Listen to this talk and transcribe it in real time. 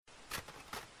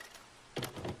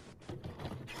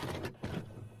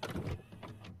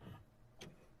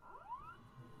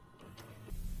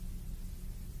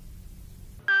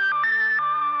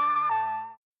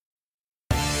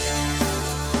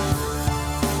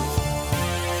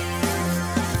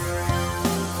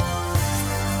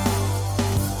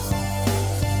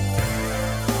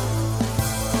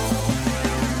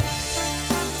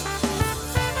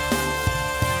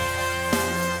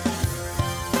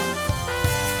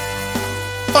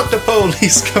Fuck the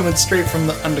police coming straight from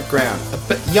the underground.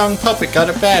 A young puppet got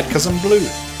it bad because I'm blue.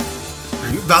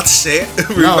 Are you about to say it?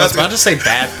 No, I was about to say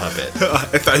bad puppet.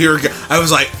 I thought you were. I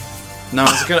was like, No,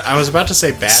 I was about to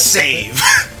say bad. save.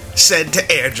 Said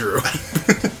to Andrew.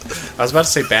 I was about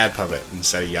to say bad puppet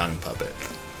instead of young puppet.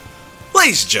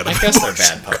 Ladies and gentlemen, I guess they're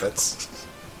bad puppets.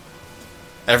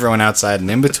 Everyone outside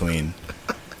and in between.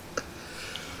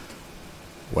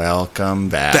 Welcome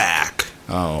back.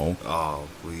 Oh. Oh,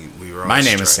 we were on My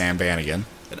name strike. is Sam Bannigan.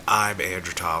 And I'm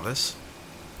Andrew Thomas.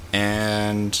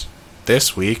 And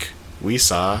this week we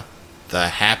saw The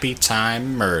Happy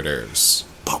Time Murders.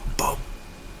 Bum, bum.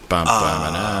 Bum,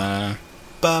 bum,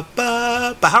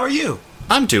 But how are you?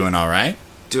 I'm doing alright.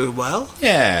 Doing well?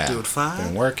 Yeah. Doing fine?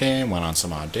 Been working, went on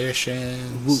some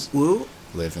auditions. Woo woo.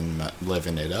 Living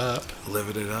it up.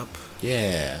 Living it up.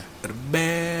 Yeah. In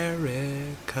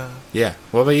America. Yeah.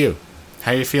 What about you?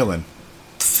 How you feeling?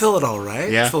 Feeling alright.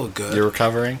 Yeah. Feeling good. You're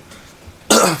recovering?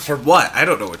 From what? I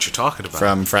don't know what you're talking about.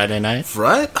 From Friday night?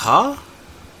 What? Huh?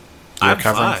 You're I'm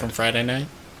recovering fine. from Friday night?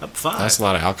 I'm fine. That's a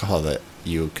lot of alcohol that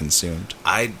you consumed.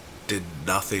 I did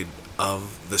nothing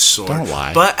of the sort. Don't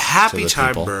lie But to happy the time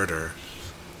people. murder.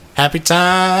 Happy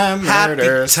Time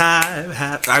Murders. Happy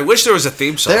time. I wish there was a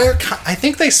theme song. I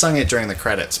think they sung it during the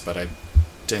credits, but I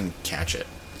didn't catch it.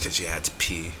 Because you had to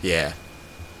pee. Yeah.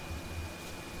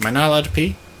 Am I not allowed to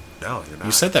pee? No, you're not.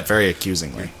 You said that very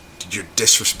accusingly. You're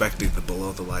disrespecting the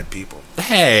below the line people.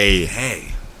 Hey, Hey.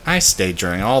 I stayed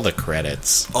during all the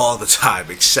credits. All the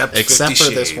time, except 50 Except for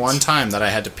this Shades. one time that I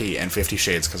had to pee and 50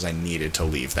 Shades because I needed to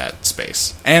leave that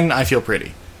space. And I feel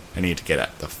pretty. I need to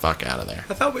get the fuck out of there.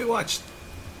 I thought we watched.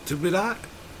 Did we not?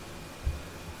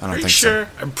 I don't Are you think sure?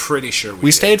 so. I'm pretty sure we We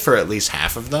did. stayed for at least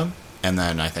half of them, and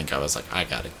then I think I was like, I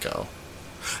gotta go.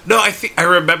 No, I think I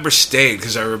remember staying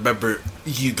because I remember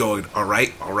you going, all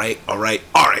right,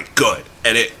 good.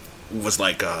 And it was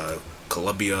like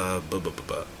Columbia, blah, blah, blah,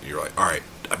 blah. You're like, all right,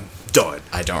 I'm done.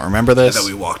 I don't remember this. And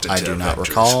then we walked into I do not Avengers.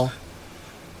 recall.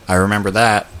 I remember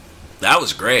that. That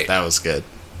was great. That was good.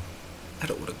 I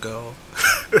don't want to go.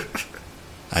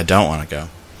 I don't want to go.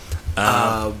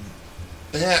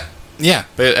 Yeah,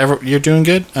 but you're doing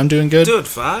good. I'm doing good. Doing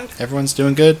fine. Everyone's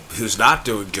doing good. Who's not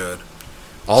doing good?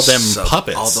 All them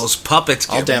puppets. All those puppets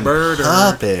All get them murdered.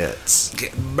 puppets.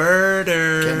 Get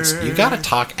murdered. You gotta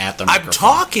talk at the microphone. I'm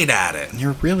talking at it.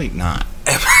 You're really not.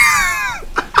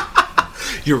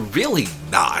 You're really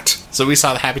not. So we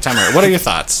saw the Happy Time Murder. What are your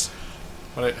thoughts?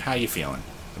 How are you feeling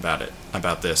about it?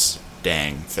 About this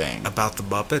dang thing? About the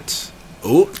Muppets?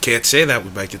 Ooh, can't say that.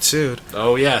 We might get sued.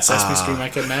 Oh yeah, Sesame Street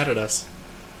might get mad at us.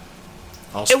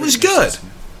 All It Street, was no good.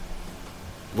 Sesame.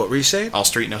 What were you saying? All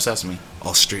Street, no Sesame.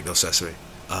 All Street, no Sesame.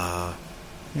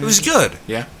 It was good.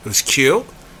 Yeah. It was cute.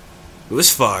 It was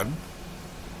fun.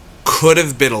 Could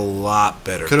have been a lot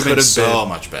better. Could have been so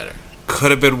much better.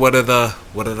 Could have been one of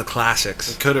the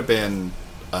classics. It could have been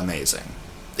amazing.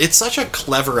 It's such a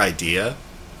clever idea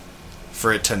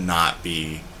for it to not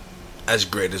be As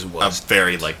great as it a was.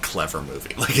 very clever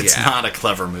movie. It's Yeah. not a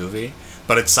clever movie,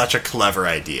 but it's such a clever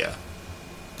idea.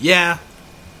 Yeah.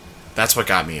 That's what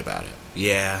got me about it.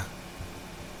 Yeah.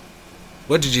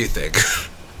 What did you think?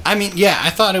 I mean, yeah,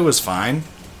 I thought it was fine.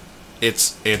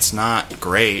 It's not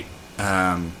great.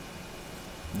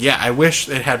 Yeah, I wish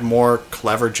it had more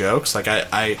clever jokes.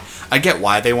 I get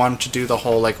why they wanted to do the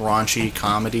whole raunchy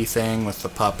comedy thing with the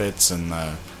puppets and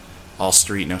the All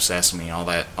Street No Sesame, all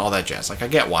that jazz. I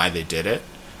get why they did it.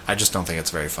 I just don't think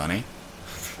it's very funny.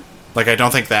 I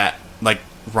don't think that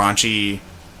raunchy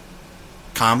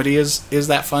comedy is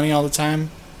that funny all the time.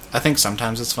 I think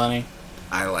sometimes it's funny.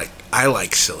 I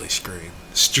like silly screams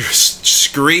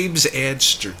and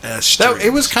streams.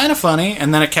 It was kind of funny,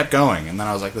 and then it kept going, and then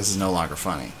I was like, "This is no longer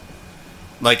funny."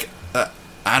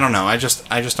 I don't know. I just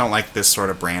don't like this sort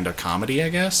of brand of comedy, I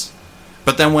guess.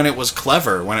 But then when it was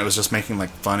clever, when it was just making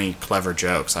funny, clever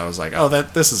jokes, I was like, "Oh,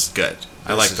 this is good.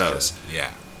 I like those." Good.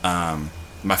 Yeah.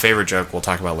 My favorite joke we'll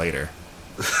talk about later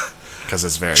because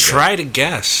it's very Try to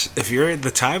guess if you're in the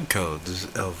time codes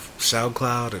of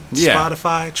SoundCloud and Yeah.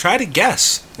 Spotify. Try to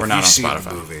guess. We're if not you've on seen Spotify.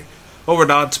 The movie. Oh, we're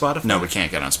not on Spotify. good. No, we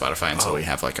can't get on Spotify until Oh. we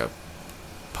have a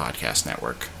podcast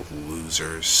network.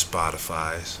 Losers,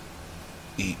 Spotify's,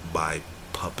 eat my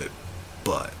puppet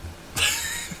butt.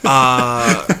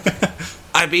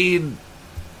 I mean,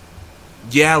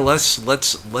 yeah, let's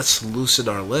loosen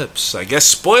our lips. I guess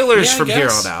spoilers Yeah, I from here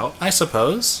guess. on out. I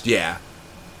suppose. Yeah.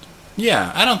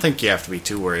 Yeah, I don't think you have to be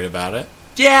too worried about it.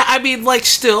 Yeah, I mean,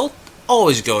 still,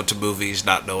 always going to movies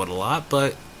not knowing a lot,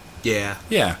 but yeah.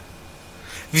 Yeah,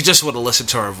 If you just want to listen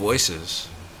to our voices,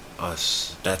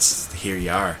 us, here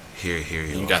you are. here you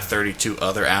You are. got 32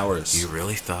 other hours. You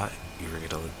really thought You were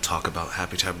gonna talk about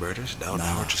Happy Time Murders? No,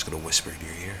 now we're just gonna whisper in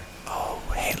your ear. Oh,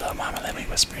 hey, little mama, let me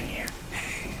whisper in your ear.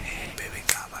 Hey, baby,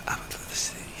 come on.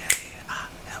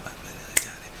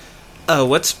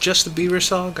 What's Justin Bieber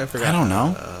song? I forgot. I don't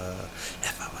know.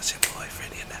 If I was your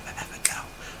boyfriend, you'd never ever know.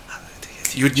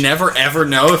 You'd never ever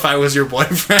know if I was your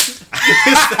boyfriend? Is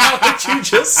that what you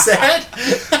just said?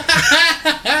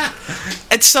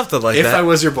 It's something like If that. I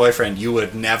was your boyfriend, you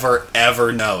would never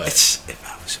ever know it. If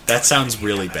I was your That sounds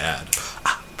really bad.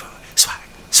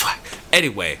 swag.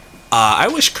 Anyway, I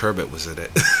wish Kermit was in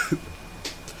it.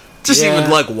 Just Yeah.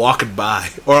 even like walking by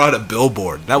or on a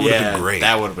billboard. That would have been great.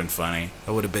 That would have been funny.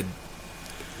 That would have been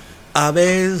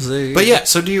amazing. But yeah,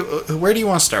 so where do you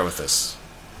want to start with this?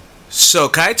 So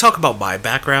can I talk about my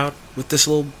background with this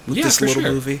little Yeah, for sure.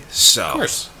 movie? So Of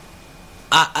course.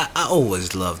 I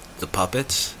always loved the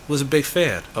puppets. Was a big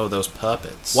fan. Oh, those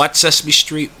puppets. Watched Sesame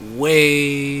Street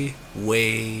way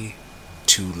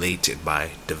too late in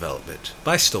my development.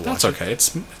 But I still watch That's it. okay. It's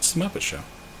the Muppet Show.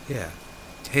 Yeah.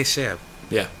 Hey Sam,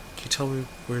 Yeah. can you tell me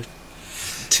where?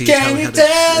 Can you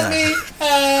tell me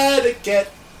how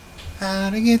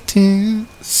to get to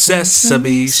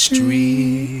Sesame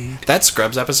Street? That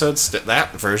Scrubs episode,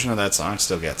 that version of that song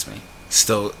still gets me.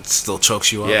 Still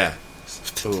chokes you up. Yeah.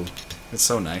 Ooh, it's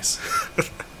so nice.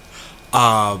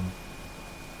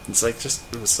 It's like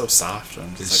it was so soft. I'm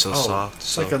just It's like, so oh, soft, It's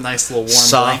so like a nice little warm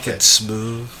soft and blanket.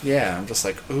 smooth. Yeah, I'm just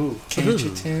like, ooh, can't you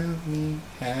Ooh. tell me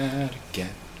how to get?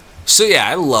 So yeah,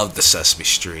 I love the Sesame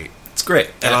Street, It's great.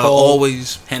 and That I whole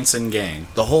always Henson gang.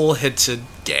 the whole Henson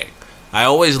gang. I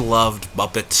always loved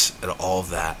Muppets and all of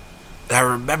that. And I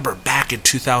remember back in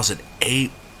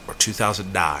 2008 or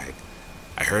 2009,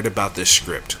 I heard about this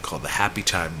script called The Happy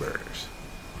Time Murders.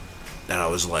 And I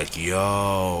was like,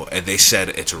 yo. And they said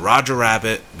it's Roger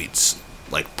Rabbit meets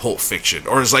like Pulp Fiction.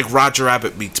 Or it's like Roger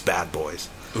Rabbit meets Bad Boys.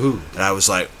 Ooh, And I was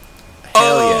like, hell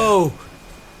oh!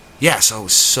 Yes, I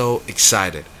was so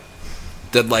excited.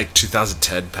 Then like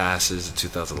 2010 passes, and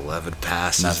 2011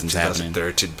 passes, Nothing's and happening.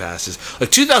 2013 passes.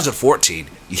 Like 2014,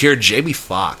 you hear Jamie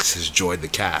Foxx has joined the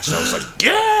cast. And I was like,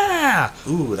 yeah!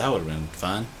 yeah. Ooh, that would have been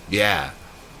fun. Yeah.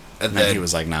 And And then then he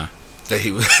was like, nah.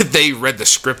 they read the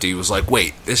script. He was like,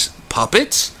 wait, this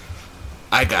puppets?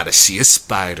 I gotta see a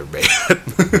Spider-Man.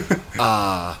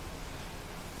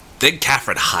 Then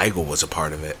Katherine Heigl was a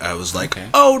part of it. I was like, Okay.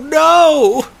 oh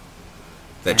no!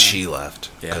 Then she left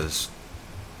Yeah. because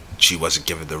she wasn't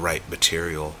given the right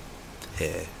material.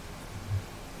 Heh.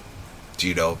 Do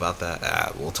you know about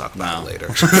that? We'll talk about No. it later.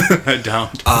 I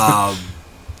don't.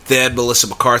 Then Melissa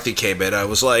McCarthy came in. I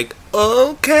was like,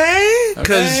 okay,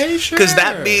 because Okay, sure.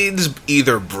 that means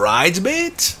either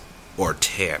Bridesmaids or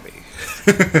Tammy.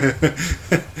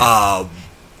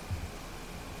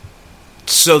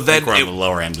 So I then think we're on the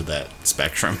lower end of that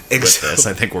spectrum with Exactly. this.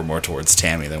 I think we're more towards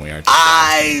Tammy than we are.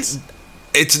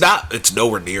 it's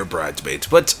nowhere near Bridesmaids,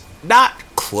 but it's not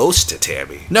close to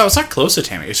Tammy. No, it's not close to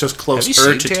Tammy. It's just you closer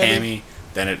seen to Tammy? Tammy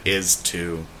than it is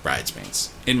to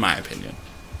Bridesmaids, in my opinion.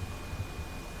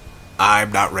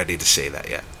 I'm not ready to say that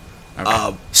yet.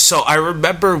 Okay. So I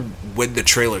remember when the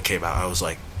trailer came out, I was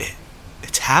like,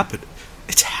 it's happening.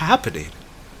 It's happening.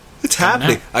 It's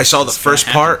happening. out. I saw the It's gonna first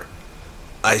part.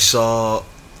 I saw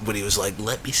when he was like,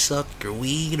 let me suck your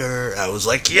wiener. I was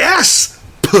like, yes!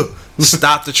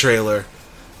 Stop the trailer.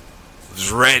 I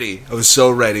was ready. I was so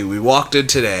ready. We walked in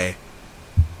today.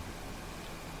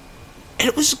 And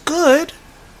it was good.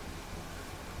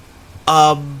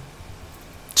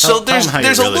 So Tell 'em how you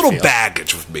there's a really little feel.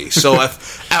 baggage with me. So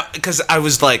because I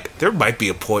was like, there might be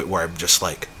a point where I'm just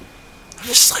like,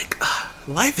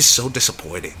 life is so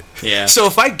disappointing. Yeah. So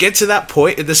if I get to that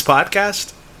point in this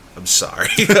podcast, I'm sorry.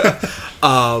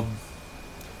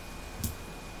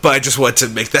 But I just want to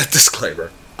make that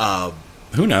disclaimer.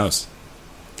 Who knows?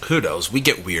 Who knows? We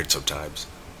get weird sometimes.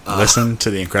 Listen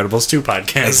to the Incredibles 2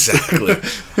 podcast. Exactly.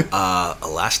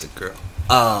 Elastic Girl.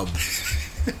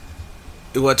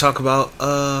 You want to talk about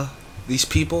these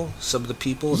people? Some of the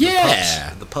people? And Yeah. The pups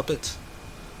and the puppets?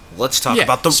 Let's talk Yeah.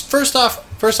 about them. First off,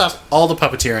 all the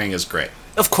puppeteering is great.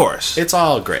 Of course. It's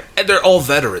all great. And they're all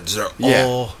veterans. They're Yeah.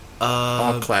 all...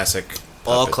 All classic.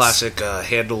 all puppets. classic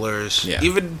handlers. Yeah.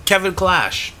 Even Kevin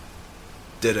Clash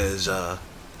did his...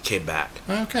 came back.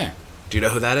 Okay. Do you know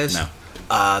who that is? No.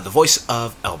 The voice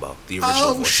of Elmo. The original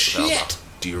Oh, voice of Elmo. shit.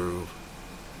 Do you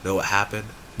know what happened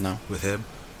No. with him?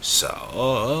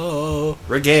 So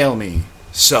Regale me.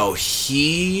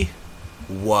 he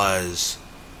was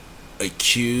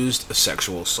accused of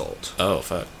sexual assault. Oh,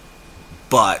 fuck.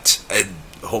 But, and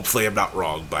hopefully I'm not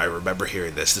wrong, but I remember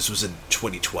hearing this. This was in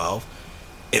 2012.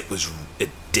 It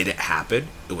didn't happen.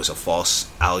 It was a false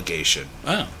allegation.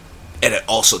 Oh. And it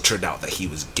also turned out that he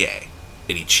was gay.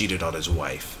 and he cheated on his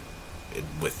wife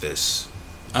with this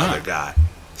other guy.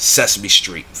 Sesame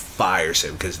Street fires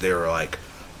him because they were like,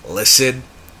 listen,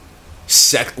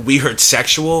 we heard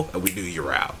sexual and we knew you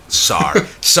were out.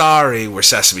 Sorry, we're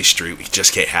Sesame Street. We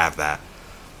just can't have that.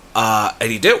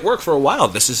 And he didn't work for a while.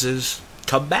 This is his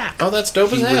comeback. Oh, that's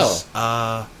dope as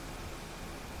hell.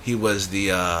 He was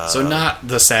the... so not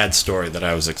the sad story that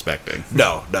I was expecting.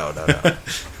 No.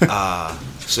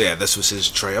 So yeah, this was his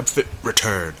triumphant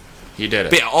return. He did it.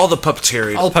 But yeah, all the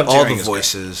puppeteering, all the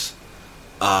voices.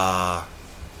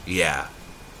 Yeah.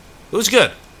 It was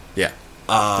good. Yeah.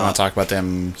 You want to talk about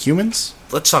them humans?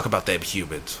 Let's talk about them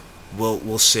humans.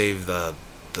 We'll save the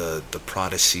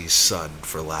prodigy's son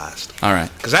for last. All right.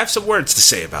 Because I have some words to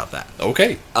say about that.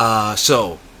 Okay.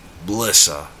 So,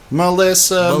 Melissa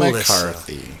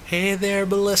McCarthy. Hey there,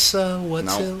 Melissa.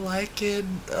 What's it like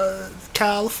in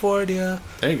California?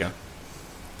 There you go.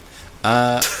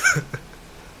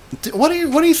 What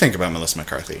do you think about Melissa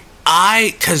McCarthy?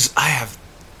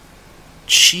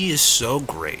 She is so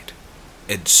great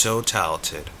and so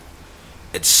talented,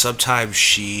 and sometimes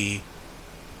she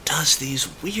does these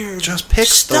weird just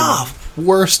picks stuff. The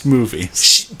worst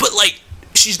movies. But like,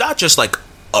 she's not just like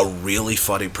a really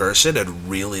funny person and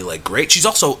really like great. She's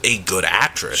also a good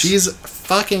actress. She's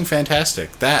fucking fantastic.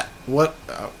 The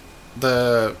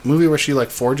movie where she like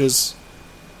forges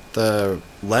the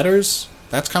letters,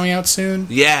 that's coming out soon.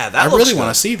 Yeah, I really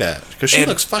want to see that because she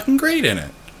looks fucking great in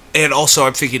it. And also,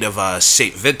 I'm thinking of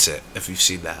St. Vincent. If you've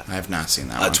seen that, I have not seen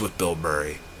that. It's with Bill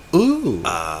Murray. Ooh,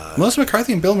 Melissa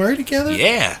McCarthy and Bill Murray together.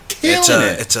 Yeah, it's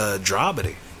a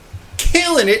dramedy.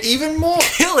 Killing it even more.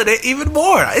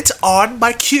 It's on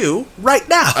my queue right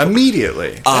now.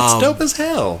 Immediately. That's dope as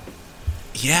hell.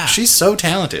 Yeah. She's so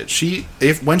talented.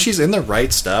 When she's in the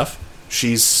right stuff,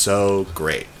 she's so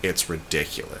great. It's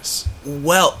ridiculous.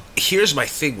 Well, here's my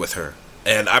thing with her,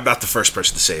 and I'm not the first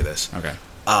person to say this. Okay.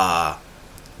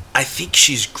 I think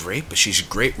she's great, but she's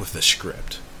great with the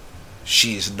script.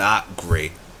 She's not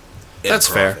great in That's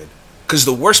fair. Because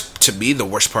the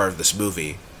worst part of this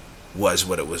movie was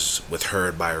when it was with her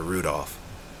and Maya Rudolph.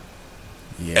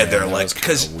 Yeah, and they're like,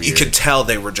 because you could tell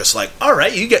they were just like, all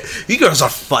right, you girls are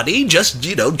funny, just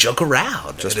joke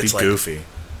around, just and be goofy.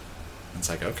 It's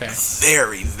like, okay,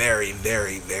 very, very,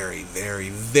 very, very, very,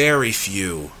 very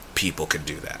few people can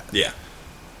do that. Yeah,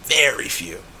 very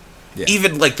few. Yeah.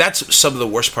 Even like that's some of the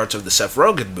worst parts of the Seth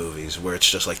Rogen movies, where it's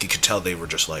just like you could tell they were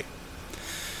just like,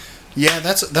 yeah,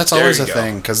 that's always a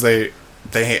thing because they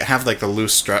have like the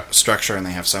loose structure and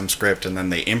they have some script and then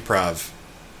they improv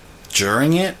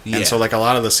during it, and so like a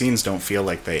lot of the scenes don't feel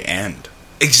like they end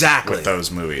exactly with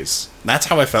those movies. That's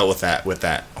how I felt with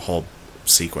that whole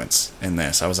sequence in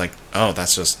this. I was like, oh,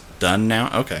 that's just done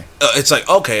now. Okay, it's like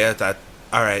okay, that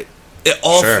all right.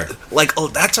 Sure.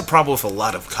 That's a problem with a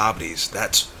lot of comedies.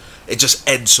 It just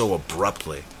ends so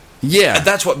abruptly. Yeah, and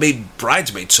that's what made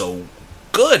Bridesmaid so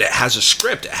good. It has a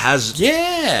script. It has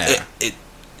It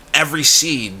every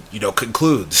scene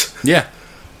concludes. Yeah.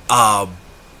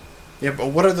 Yeah, but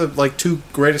what are the like two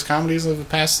greatest comedies of the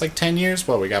past like 10 years?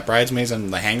 Well, we got Bridesmaids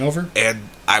and The Hangover, and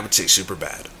I would say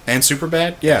Superbad. And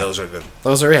Superbad, yeah, those are good.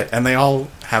 Those are it, and they all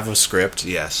have a script.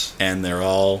 Yes, and they're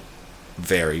all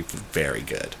very, very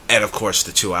good. And of course,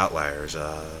 the two outliers,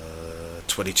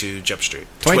 22 Jump Street,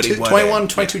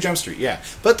 22 Jump Street, yeah.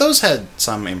 But those had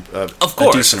some, a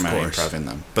decent amount of improv in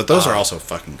them. But those are also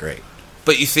fucking great.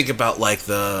 But you think about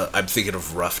I'm thinking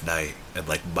of Rough Night and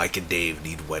like Mike and Dave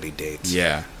Need Wedding Dates.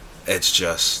 Yeah. It's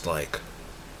just like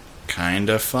kind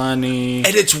of funny,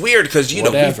 and it's weird because we've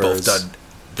both done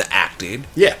the acting,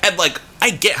 yeah, and like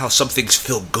I get how some things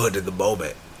feel good in the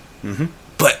moment, mm-hmm.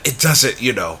 but it doesn't.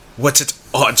 Once it's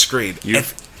on screen,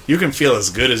 you can feel as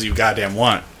good as you goddamn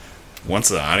want. Once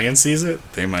the audience sees it,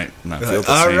 they might not feel the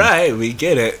same. All right, we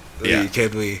get it. Yeah,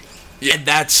 Yeah, and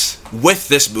that's with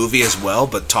this movie as well.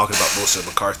 But talking about Melissa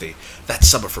McCarthy, that's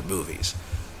some of her movies.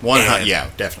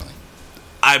 Yeah, definitely.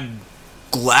 I'm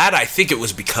glad. I think it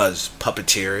was because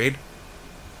puppeteering.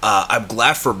 I'm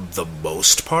glad for the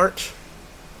most part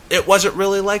it wasn't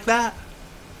really like that.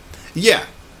 Yeah.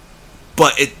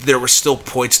 But there were still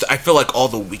points. I feel like all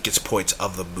the weakest points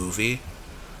of the movie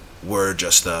were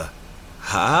just the,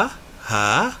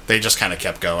 They just kind of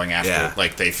kept going after,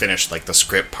 like they finished like the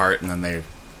script part, and then the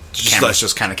cameras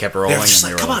just kind of kept rolling. They were just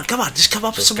like, come on, just come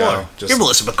up with some more. You're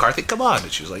Melissa McCarthy, come on.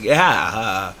 And she was like,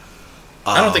 yeah.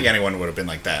 I don't think anyone would have been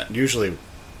like that. Usually,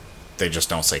 they just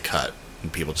don't say cut,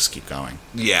 and people just keep going.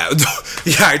 Yeah,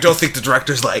 yeah. I don't think the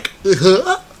director's like.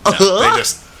 No,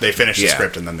 they finish the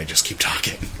script and then they just keep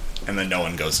talking, and then no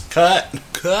one goes cut.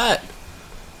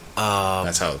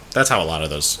 That's how a lot of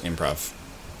those improv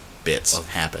bits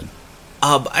happen.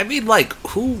 I mean, like,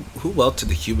 who else in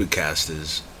the human cast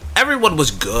is? Everyone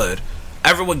was good.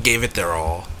 Everyone gave it their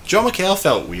all. Joel McHale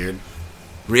felt weird.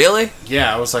 Really?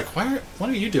 Yeah, I was like, what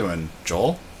are you doing,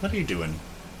 Joel? What are you doing?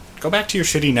 Go back to your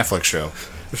shitty Netflix show.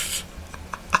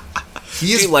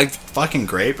 He's like fucking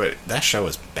great, but that show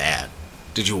is bad.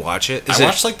 Did you watch it? I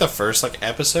watched like the first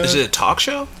episode. Is it a talk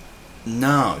show?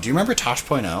 No. Do you remember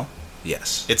Tosh.0?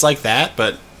 Yes. It's like that,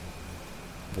 but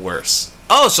worse.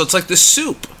 Oh, so it's like The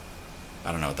Soup.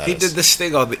 I don't know what that He is. did this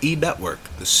thing on the E! Network,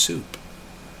 The Soup.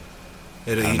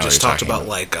 And I don't he know just what you're talked talking about,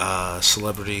 like,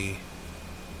 celebrity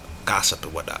gossip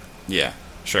and whatnot. Yeah,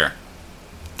 sure.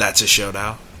 That's a show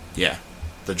now? Yeah.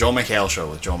 The Joel McHale show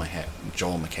with Joel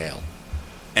McHale.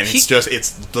 And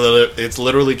it's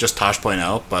literally just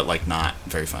Tosh.0, but like not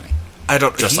very funny. I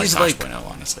don't... Just like he's Tosh.0,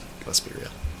 honestly. Let's be real.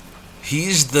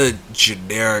 He's the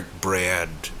generic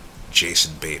brand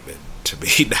Jason Bateman to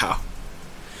me now.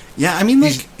 Yeah, I mean,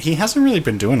 like, he hasn't really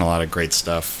been doing a lot of great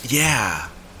stuff. Yeah.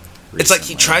 Recently. It's like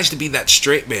he tries to be that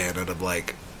straight man, and I'm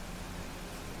like...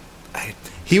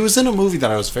 He was in a movie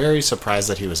that I was very surprised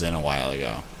that he was in a while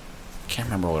ago. Can't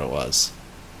remember what it was.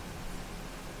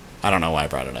 I don't know why I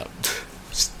brought it up.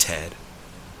 It's Ted.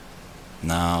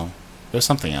 No. It was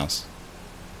something else.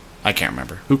 I can't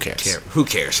remember. Who cares? Who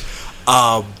cares?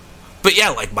 But yeah,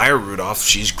 like Maya Rudolph,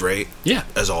 she's great. Yeah.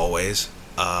 As always.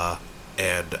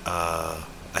 And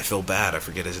I feel bad. I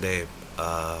forget his name.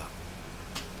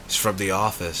 He's from The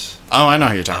Office. Oh, I know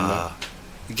who you're talking about.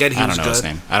 Again, I don't know his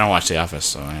name. I don't watch The Office,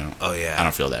 so I don't. Oh yeah. I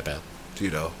don't feel that bad. You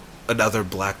know, another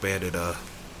black man in a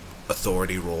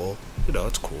authority role. You know,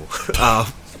 it's cool.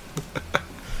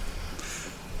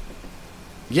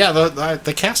 Yeah,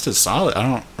 the cast is solid. I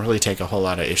don't really take a whole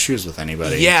lot of issues with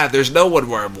anybody. Yeah, there's no one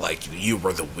where I'm like, you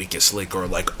were the weakest link, or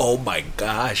like, oh my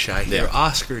gosh, I hear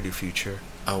Oscar in the future.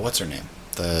 Oh, what's her name?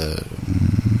 That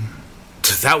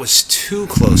was too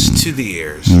close to the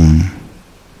ears. And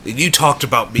you talked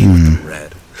about me with the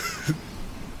red.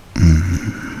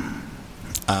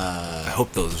 I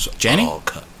hope those Jenny? are all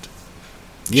cut.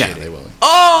 Yeah, Jenny. they will.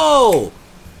 Oh!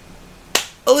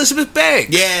 Elizabeth Banks!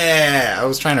 Yeah! I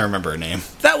was trying to remember her name.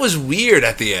 That was weird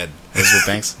at the end. Elizabeth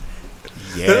Banks?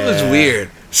 Yeah. That was weird.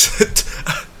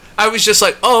 I was just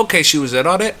like, oh, okay, she was in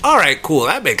on it? Alright, cool,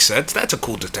 that makes sense. That's a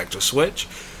cool detective switch.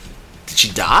 Did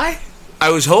she die? I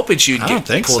was hoping she would get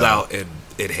pulled out in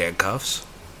handcuffs.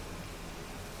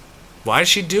 Why'd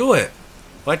she do it?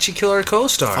 Why'd she kill her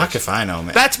co-stars? Fuck if I know,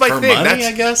 man. That's my For thing. Money,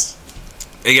 I guess?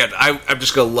 Again, I'm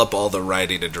just going to lump all the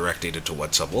writing and directing into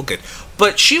one sub. We'll get.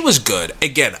 But she was good.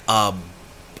 Again, I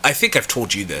think I've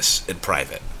told you this in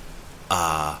private.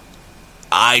 Honest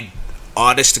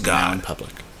to God, Now in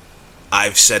public.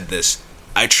 I've said this.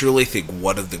 I truly think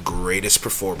one of the greatest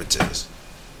performances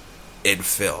in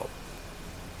film,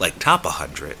 like top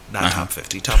 100, not top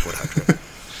 50, top 100,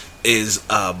 is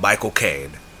Michael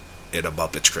Caine in A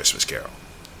Muppet's Christmas Carol.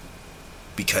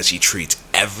 Because he treats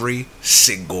every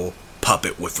single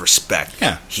puppet with respect.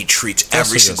 Yeah. He treats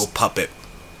every single puppet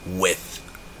with,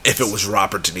 if it was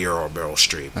Robert De Niro or Meryl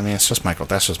Streep. I mean, that's just Michael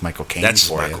Caine That's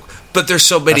for Michael. you. But there's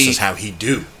so many. That's just how he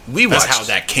do. That's how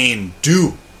that Caine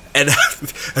do. And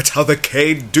that's how the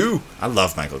Caine do. I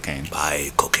love Michael Caine.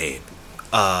 Michael Caine.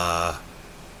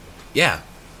 Yeah.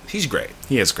 He's great.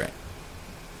 He is great.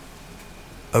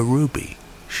 A ruby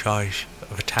size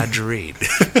of a tangerine.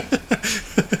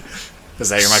 Is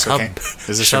that your Michael Caine?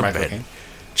 Is this your Michael Caine?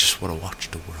 Just want to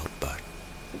watch the world burn.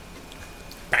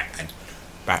 Batman.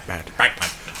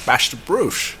 Master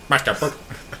Bruce. Master Bruce.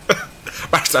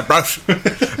 Master Bruce.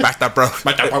 Master Bruce.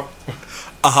 Master Bruce.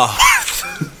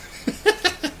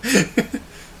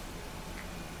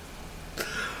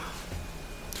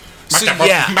 So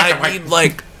yeah, I mean,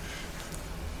 like,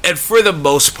 and for the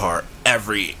most part,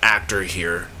 every actor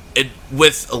here,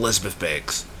 with Elizabeth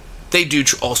Banks, they do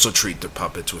also treat their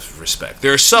puppets with respect.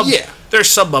 There are some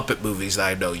Muppet movies that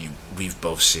I know we've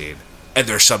both seen, and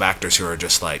there's some actors who are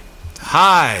just like,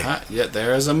 "Hi, yeah,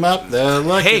 there's a Muppet.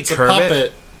 Look, hey, it's a Kermit.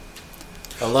 puppet.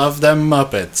 I love them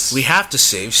Muppets. We have to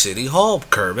save City Hall,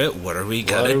 Kermit. What are we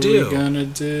gonna do? What are we gonna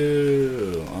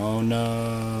do? Oh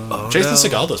no! Oh, Jason no.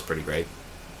 Segel does pretty great.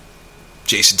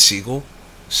 Jason Segal.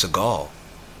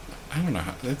 I don't know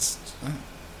how it's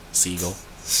Segal.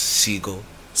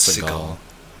 Segal.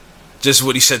 Just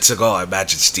when he said Seagal, I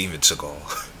imagined Steven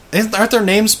Seagal. Aren't their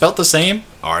names spelt the same?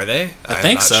 Are they? I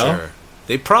think not so. Sure.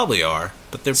 They probably are,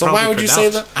 but they're So probably why would you say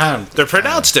that? They're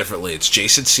pronounced differently. It's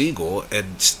Jason Segel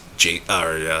and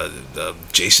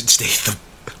Jason Statham.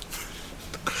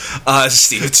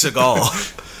 Steven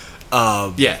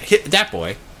Seagal. Yeah, that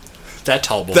boy. That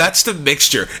tall boy. That's the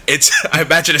mixture. It's I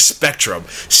imagine a spectrum.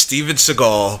 Steven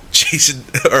Seagal, Jason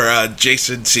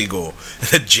Segel, and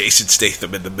then Jason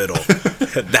Statham in the middle.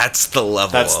 That's the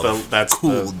level of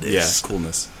coolness.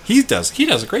 Coolness. He does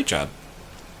a great job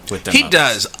with them. He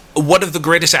does. One of the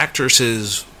greatest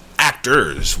actors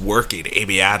working,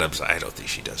 Amy Adams. I don't think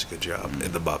she does a good job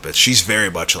in the Muppets. She's very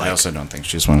much like. I also don't think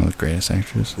she's one of the greatest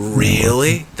actors.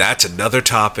 Really? That's another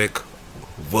topic.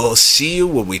 We'll see you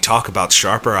when we talk about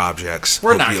Sharper Objects.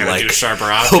 We're not going to do Sharper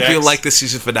Objects. Hope you like the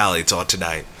season finale. It's on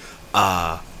tonight.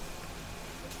 I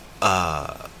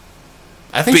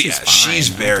think she's fine. She's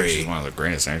very. She's one of the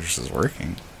greatest actresses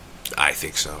working. I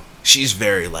think so. She's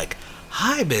very like,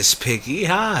 hi, Miss Piggy,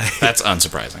 hi. That's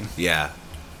unsurprising. Yeah.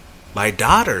 My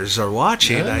daughters are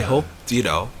watching. Yeah. I hope, they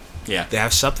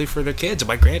have something for their kids and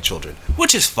my grandchildren,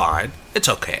 which is fine. It's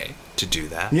okay to do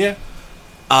that. Yeah.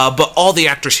 But all the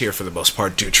actors here, for the most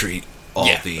part, do treat all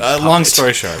the puppets. Long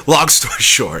story short. Long story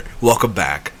short, welcome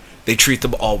back. They treat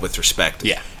them all with respect.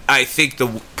 Yeah. I think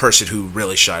the person who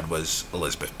really shined was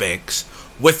Elizabeth Banks.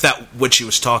 With that, when she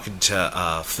was talking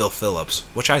to Phil Phillips,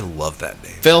 which I love that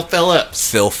name. Phil Phillips.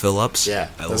 Phil Phillips. Yeah,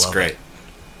 that's great.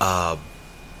 Yeah,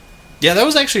 that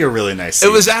was actually a really nice scene.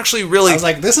 It was actually really. I was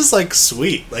like, this is like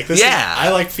sweet. Like this. Yeah.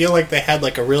 I like feel like they had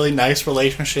like a really nice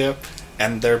relationship,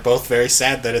 and they're both very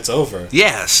sad that it's over.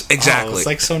 Yes, exactly. It's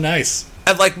like so nice.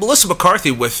 And like Melissa McCarthy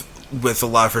with a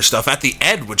lot of her stuff at the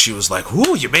end when she was like,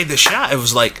 "Ooh, you made the shot." It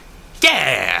was like,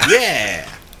 yeah,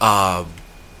 yeah.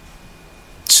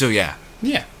 So yeah.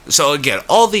 Yeah. So again,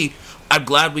 I'm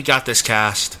glad we got this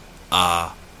cast.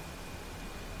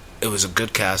 It was a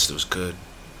good cast. It was good,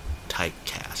 tight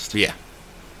cast. Yeah.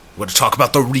 Want to talk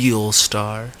about the real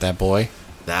star? That boy.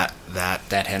 That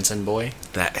Henson boy.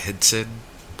 That Henson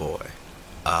boy.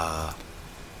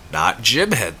 Not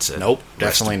Jim Henson. Nope,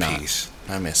 Rest definitely in not. peace.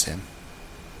 I miss him.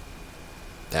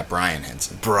 That Brian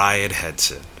Henson. Brian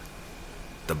Henson.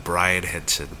 The Brian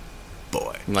Henson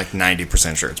boy. I'm like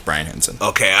 90% sure it's Brian Henson.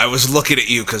 Okay, I was looking at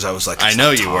you because I was like, I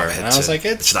know you Tom were. Henson. And I was like,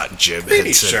 it's not Jim pretty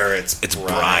Henson. sure it's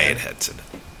Brian Henson.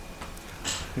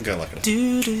 I'm gonna look it up.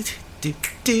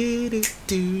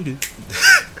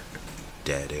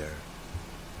 Dead air.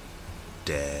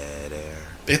 Dead air.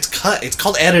 It's cut. It's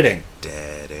called editing.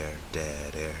 Dead air.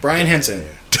 Dead air. Brian Henson.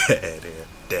 Dead air.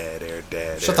 Dead air.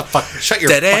 Dead air. Shut the fuck. Shut your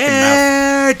dead fucking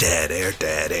air, mouth. Dead air.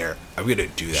 Dead air. I'm gonna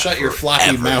do that. Shut your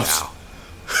floppy mouth. Now.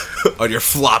 On your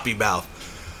floppy mouth.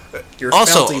 Your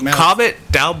Also, felty mouth. comment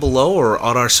down below or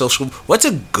on our social. What's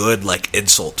a good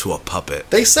insult to a puppet?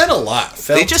 They said a lot.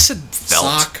 Felt, They just said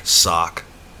felt, sock.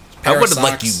 I Pair of wouldn't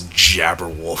like socks.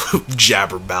 you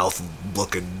jabbermouth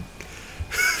looking.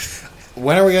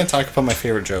 When are we going to talk about my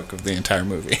favorite joke of the entire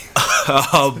movie?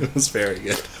 It was very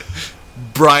good.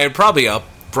 Brian Henson.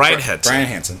 Brian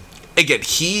Henson. Again,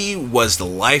 he was the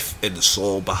life and the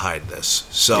soul behind this.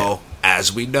 So,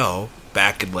 as we know,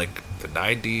 back in the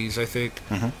 90s, I think,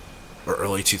 or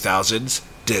early 2000s,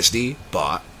 Disney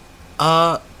bought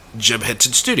Jim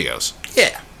Henson Studios.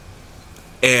 Yeah.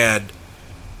 And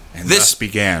this thus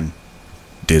began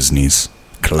Disney's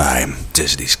climb.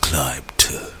 Disney's climb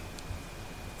to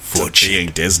fortune, being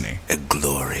Disney, and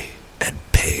glory, and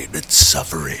pain and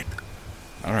suffering.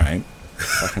 All right,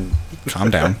 fucking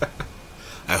calm down.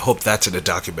 I hope that's in a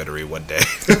documentary one day.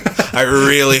 I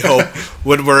really hope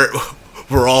when we're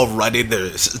all running,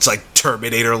 it's like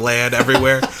Terminator land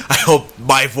everywhere. I hope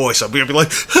my voice, I'm gonna be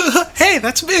like, hey,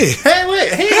 that's me. Hey,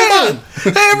 wait, hey, hold on.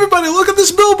 Hey, everybody, look at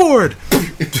this billboard.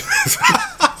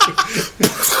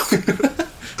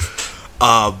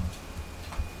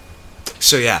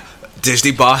 So yeah,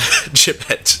 Disney bought Jim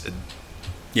Henson.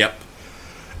 Yep.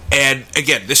 And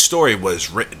again, this story was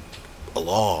written a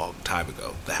long time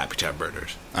ago, The Happy Time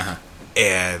Murders.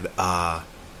 And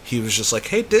he was just like,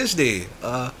 hey, Disney,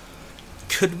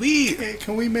 can we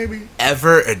maybe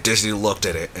ever? And Disney looked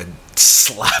at it and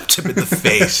slapped him in the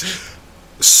face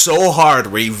so hard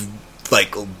where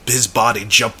his body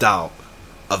jumped out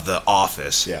of the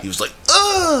office. Yeah. He was like,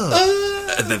 ugh!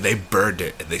 And then they burned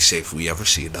it, and they say, if we ever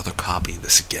see another copy of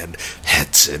this again,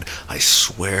 Henson, I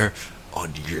swear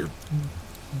on your...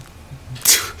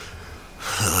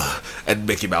 And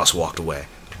Mickey Mouse walked away.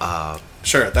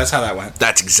 Sure, that's how that went.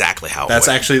 That's exactly how it That's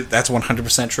went. actually, that's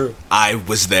 100% true. I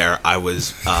was there. I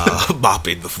was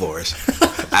mopping the floors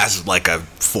as like a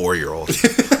 4-year-old.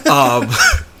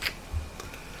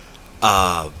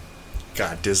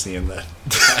 God, Disney and the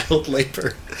child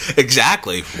labor.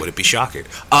 Exactly. Would it be shocking?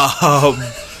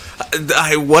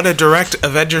 I want to direct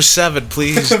Avengers 7,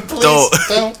 please. Don't.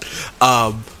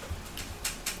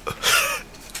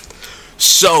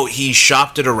 So he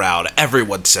shopped it around.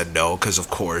 Everyone said no, because of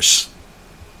course,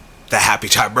 the Happy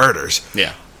Time Murders.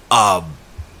 Yeah.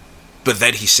 But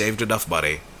then he saved enough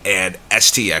money, and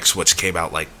STX, which came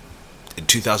out like in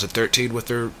 2013 with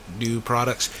their new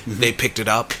products, they picked it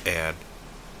up and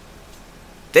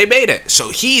they made it. So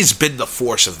he's been the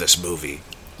force of this movie,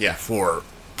 Yeah. for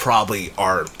probably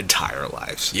our entire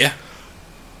lives. Yeah.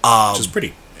 Which is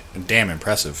pretty damn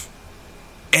impressive.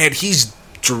 And he's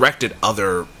directed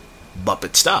other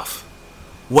Muppet stuff,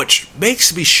 which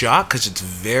makes me shocked because it's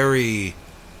very.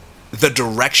 The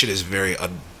direction is very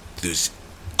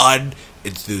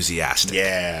unenthusiastic.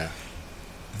 Yeah.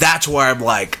 That's why I'm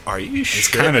like, are you sure? It's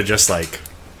kind of just like,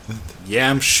 yeah,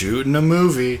 I'm shooting a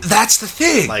movie. That's the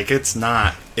thing. Like, it's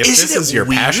not. If Isn't this it is your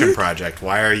passion weird? project,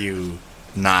 why are you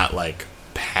not, like,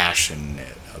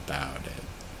 passionate about it?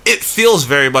 It feels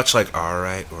very much like, all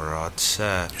right, we're on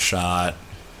set. Shot.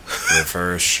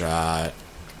 Reverse shot.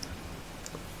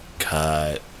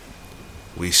 Cut.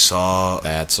 We saw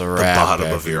That's a the wrap,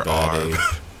 bottom of your everybody. arm.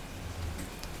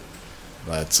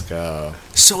 Let's go.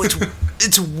 So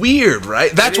it's weird,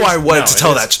 right? That's It why I is- wanted no, to it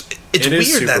tell is- that. It's it is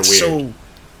weird. super That's weird. so.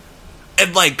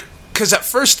 And like, because at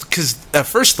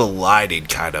first the lighting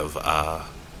kind of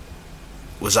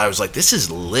was. I was like, this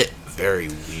is lit very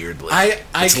weirdly.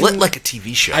 It's lit like a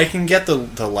TV show. I can get the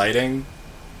lighting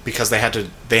because they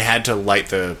had to light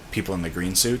the people in the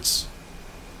green suits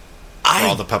for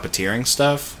all the puppeteering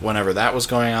stuff whenever that was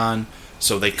going on,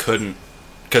 so they couldn't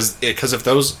because if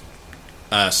those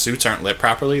suits aren't lit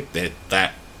properly,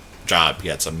 that job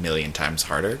gets a million times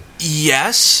harder.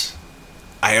 Yes,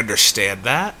 I understand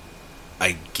that.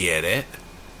 I get it.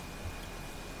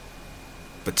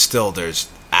 But still, there's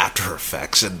after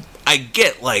effects, and I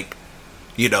get, like,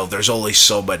 you know, there's only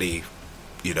so many,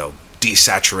 you know,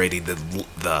 desaturating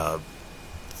the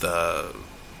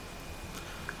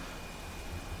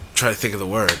trying to think of the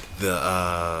word,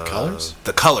 Colors?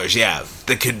 The colors, yeah,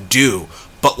 they could do.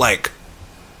 But, like,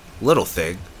 little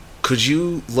thing, could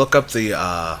you look up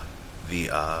the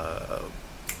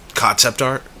concept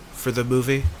art for the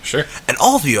movie? Sure. And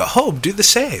all of you at home do the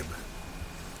same.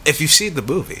 If you've seen the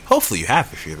movie. Hopefully you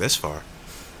have if you're this far.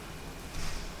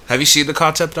 Have you seen the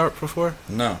concept art before?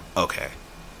 No. Okay.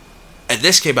 And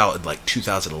this came out in like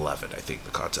 2011, I think,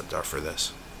 the concept art for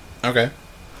this. Okay.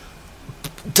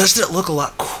 Doesn't it look a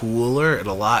lot cooler and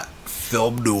a lot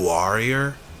film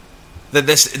noirier than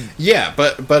this? Yeah,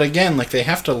 but again, like, they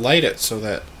have to light it so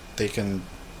that they can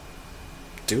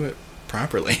do it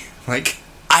properly. Like,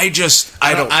 I'm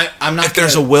not. If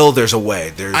there's a gonna- will, there's a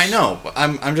way. I know. But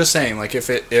I'm just saying, like,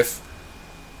 if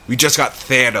We just got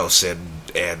Thanos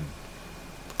and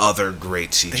other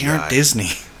great CGI. they aren't Disney,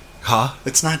 Huh?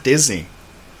 it's not Disney.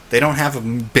 They don't have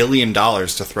 $1 billion to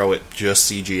throw at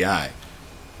just CGI,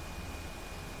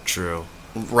 True.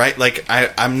 right? Like,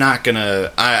 I'm not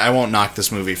gonna. I won't knock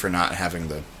this movie for not having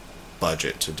the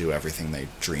budget to do everything they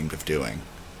dreamed of doing.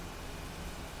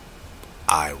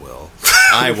 I will.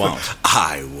 I won't.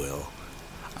 I will.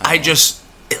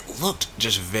 It looked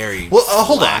just very. Well,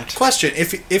 hold on. flat. Question: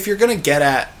 If you're gonna get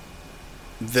at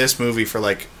this movie for,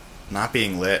 like, not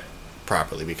being lit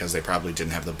properly because they probably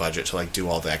didn't have the budget to, like, do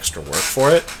all the extra work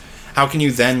for it, how can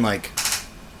you then, like,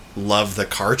 love the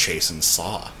car chase in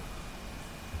Saw?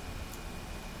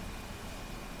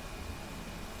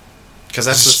 Because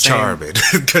that's the It's same. charming.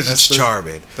 Because it's the-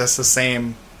 charming. That's the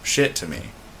same shit to me.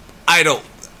 I don't.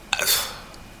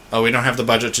 Oh, we don't have the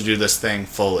budget to do this thing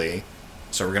fully,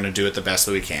 so we're gonna do it the best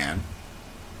that we can.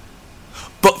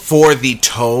 But for the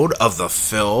tone of the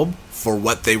film, for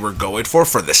what they were going for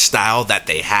the style that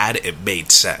they had, it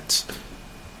made sense.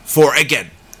 For,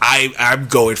 again, I'm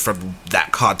going from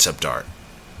that concept art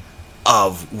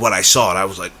of what I saw, and I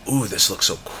was like, ooh, this looks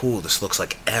so cool. This looks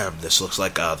like M. This looks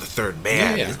like The Third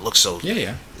Man. Yeah. It looks so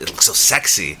Yeah. It looks so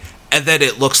sexy. And then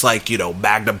it looks like, you know,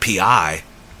 Magnum PI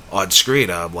on screen.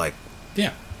 And I'm like,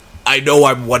 Yeah. I know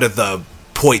I'm one of the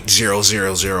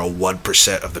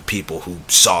 0.0001% of the people who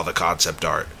saw the concept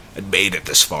art and made it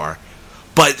this far.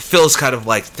 But it feels kind of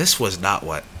like this was not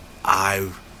what I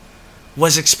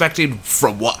was expecting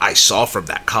from what I saw from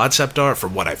that concept art,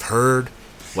 from what I've heard,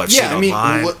 what I've seen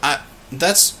online.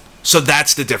 That's. So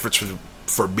that's the difference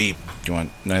for me. Do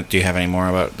you have any more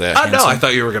about that? No, I Hanson?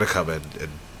 thought you were going to come in and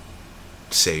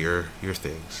say your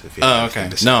things. If you Oh, have okay.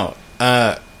 anything to say. No.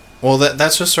 Well,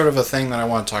 that's just sort of a thing that I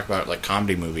want to talk about, like,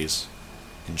 comedy movies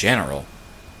in general,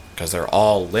 because they're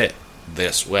all lit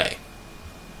this way.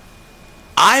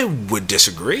 I would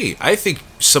disagree. I think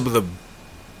some of the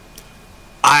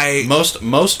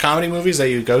Most comedy movies that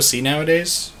you go see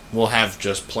nowadays will have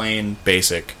just plain,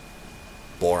 basic,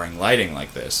 boring lighting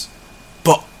like this.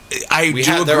 But I do agree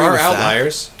there are with that.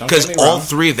 outliers. Don't Because get me all wrong.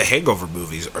 three of the Hangover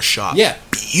movies are shot Yeah.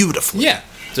 beautifully. Yeah,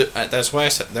 that's why I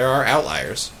said there are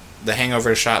outliers. The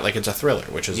Hangover is shot like it's a thriller,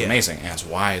 which is Yeah. amazing, and it's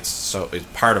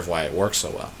part of why it works so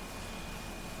well.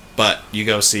 But you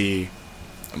go see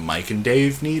Mike and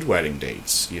Dave Need Wedding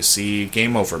Dates. You see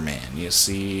Game Over Man. You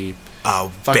see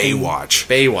fucking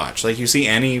Baywatch. Like, you see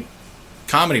any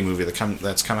comedy movie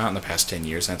that's come out in the past 10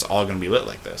 years, and it's all going to be lit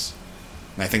like this.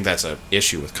 And I think that's an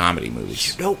issue with comedy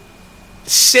movies. You know,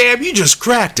 Sam, you just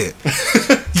cracked it.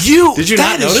 Did you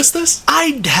not notice this?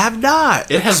 I have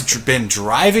not. It has been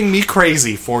driving me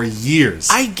crazy for years.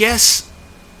 I guess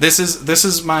This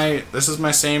is why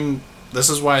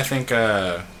I think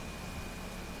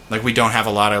like we don't have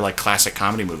a lot of like classic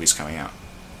comedy movies coming out,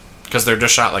 because they're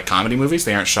just shot like comedy movies.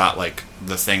 They aren't shot like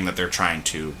the thing that they're trying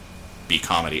to be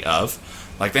comedy of.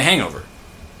 Like The Hangover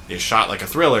is shot like a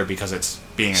thriller because it's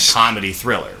being a comedy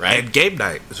thriller, right? and Game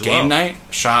Night as well. Game Night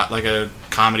shot like a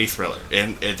comedy thriller,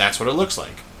 and that's what it looks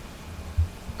like.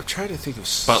 I'm trying to think of.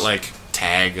 But like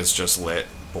Tag is just lit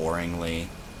boringly,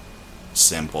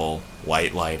 simple,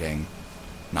 white lighting,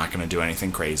 not going to do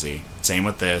anything crazy. Same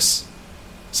with this.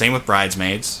 Same with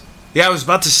Bridesmaids. Yeah, I was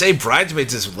about to say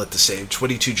Bridesmaids is lit the same.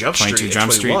 22 Jump Street. 22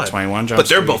 Jump Street, 21 Jump But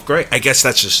they're Street. both great. I guess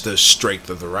that's just the strength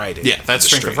of the writing. Yeah, that's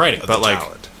the strength of writing. of But the like,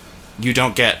 talent. you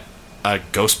don't get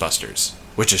Ghostbusters,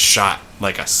 which is shot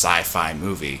like a sci-fi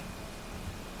movie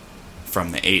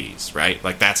from the 80s, right?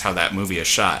 Like, that's how that movie is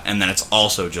shot. And then it's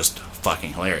also just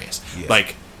fucking hilarious. Yeah.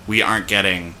 Like, we aren't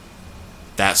getting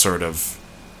that sort of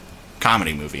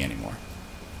comedy movie anymore.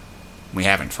 We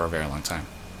haven't for a very long time.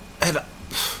 And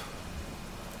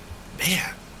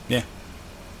man, Yeah.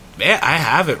 man, I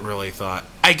haven't really thought.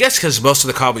 I guess because most of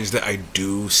the comedies that I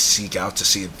do seek out to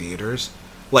see in theaters,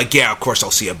 like, yeah, of course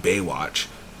I'll see a Baywatch,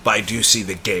 but I do see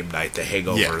the Game Night, the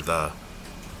Hangover, Yeah.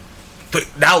 But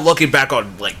now looking back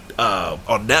on like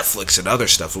on Netflix and other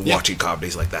stuff and Yeah. watching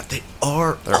comedies like that, they're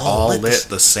all lit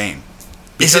the same.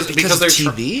 Is it because they're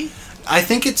of TV? I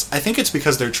think it's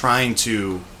because they're trying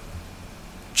to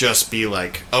just be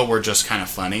like, oh, we're just kind of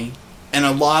funny, and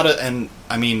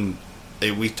I mean,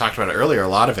 we talked about it earlier. A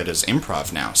lot of it is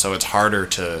improv now, so it's harder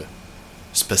to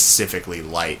specifically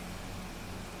light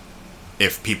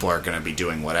if people are going to be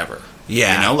doing whatever.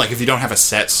 Yeah. You know, like if you don't have a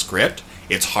set script,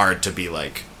 it's hard to be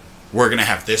like, we're going to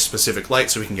have this specific light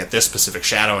so we can get this specific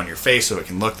shadow on your face so it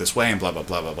can look this way and blah, blah,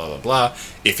 blah, blah, blah, blah, blah,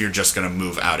 if you're just going to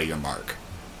move out of your mark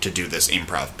to do this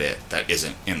improv bit that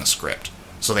isn't in the script.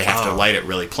 So they have to light it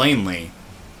really plainly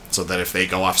so that if they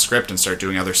go off script and start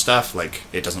doing other stuff, like,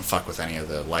 it doesn't fuck with any of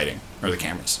the lighting or the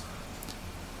cameras.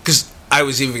 Because I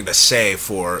was even going to say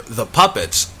for the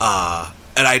puppets,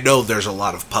 and I know there's a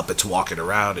lot of puppets walking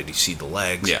around and you see the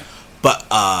legs. Yeah. But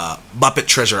Muppet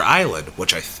Treasure Island,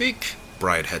 which I think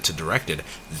Brian Henson directed,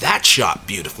 that shot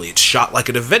beautifully. It's shot like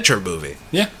an adventure movie.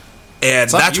 Yeah. And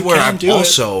It's like that's you where can I'm do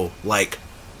also like,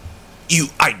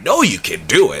 I know you can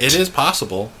do it. It is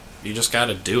possible. You just got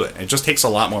to do it. It just takes a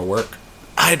lot more work.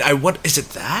 What is it?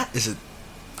 That is it?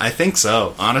 I think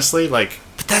so. Honestly, like,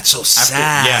 But that's so after,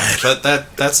 sad. yeah,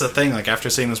 but that's the thing. Like, after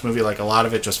seeing this movie, like, a lot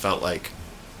of it just felt like,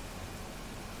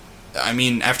 I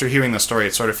mean, after hearing the story,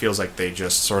 it sort of feels like they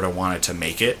just sort of wanted to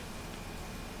make it.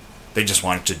 They just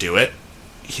wanted to do it.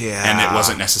 Yeah. And it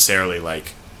wasn't necessarily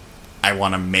like, I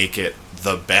want to make it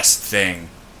the best thing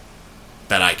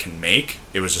that I can make.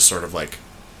 It was just sort of like,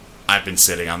 I've been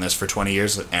sitting on this for 20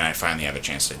 years and I finally have a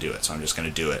chance to do it, so I'm just going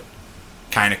to do it.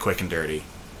 Kind of quick and dirty.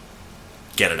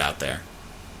 Get it out there.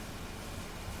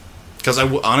 Because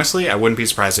honestly, I wouldn't be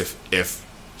surprised if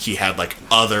he had like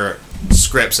other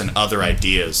scripts and other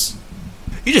ideas.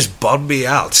 You just bummed me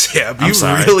out, Sam. I'm You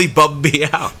sorry. really bummed me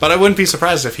out. But I wouldn't be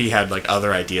surprised if he had like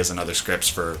other ideas and other scripts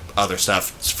for other stuff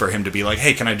for him to be like,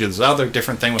 hey, can I do this other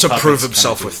different thing with To puppets? prove Can I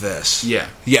himself do-" with this. Yeah.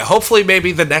 Yeah, hopefully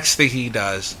maybe the next thing he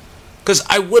does. Because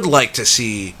I would like to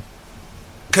see.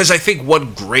 Because I think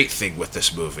one great thing with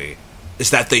this movie is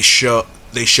that they show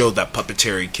that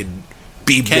puppeteering can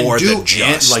be Can more do than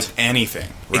just. like anything.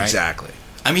 Right? Exactly.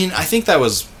 I mean, I think that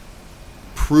was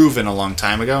proven a long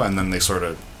time ago, and then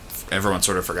everyone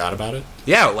sort of forgot about it.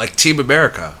 Yeah, like Team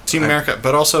America. Team America,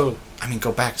 but also, I mean,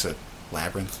 go back to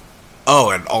Labyrinth.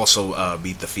 Oh, and also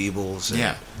Meet the Feebles. And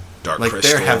Yeah. Dark Like,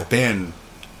 Crystal. there have been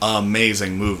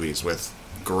amazing movies with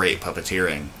great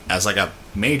puppeteering as like a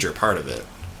major part of it.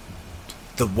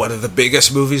 One of the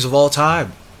biggest movies of all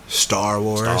time. Star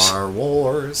Wars. Star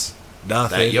Wars.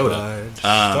 Nothing That Yoda. but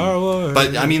Star Wars.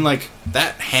 But, I mean, like,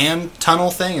 that hand tunnel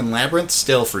thing in Labyrinth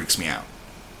still freaks me out.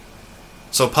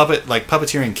 So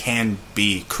puppeteering can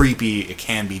be creepy, it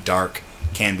can be dark,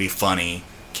 can be funny,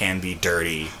 can be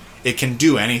dirty. It can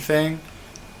do anything.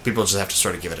 People just have to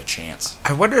sort of give it a chance.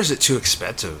 I wonder, is it too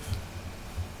expensive?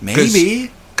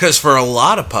 Maybe. Because for a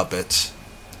lot of puppets,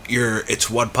 it's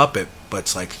one puppet, but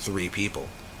it's like 3 people.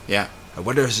 Yeah. I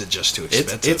wonder, is it just too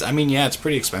expensive? It's. I mean, yeah, it's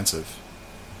pretty expensive.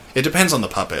 It depends on the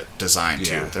puppet design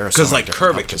too. Yeah. There are Because like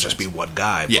Kermit can just be one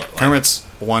guy. Yeah, but, like, Kermit's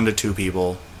 1 to 2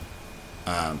 people.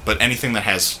 But anything that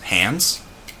has hands,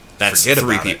 that's Forget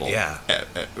 3 about it, people. yeah.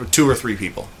 2 or 3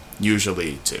 people.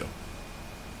 Usually 2.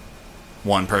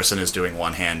 One person is doing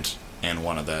one hand and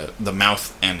one of the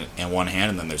mouth and one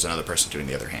hand, and then there's another person doing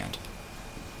the other hand.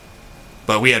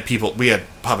 But we had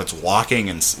puppets walking,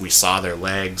 and we saw their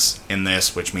legs in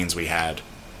this, which means we had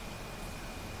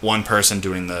one person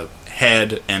doing the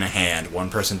head and a hand, one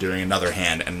person doing another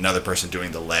hand, and another person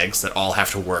doing the legs that all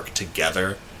have to work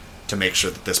together to make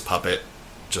sure that this puppet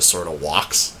just sort of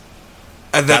walks.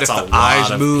 And then That's if a the lot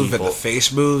eyes of move people. and the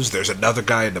face moves, there's another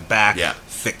guy in the back Yeah.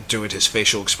 doing his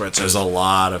facial expressions. There's a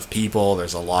lot of people,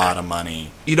 there's a lot of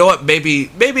money. You know what? Maybe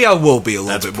I will be a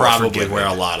little That's bit more probably forgiving. where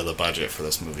a lot of the budget for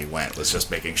this movie went, was just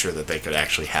making sure that they could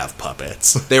actually have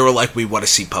puppets. They were like, we want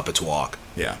to see puppets walk.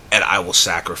 Yeah. And I will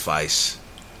sacrifice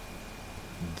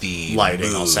the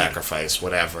Lighting, I'll mood. sacrifice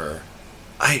whatever,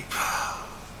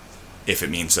 if it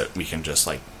means that we can just,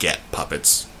 like, get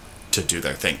puppets to do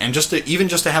their thing. And just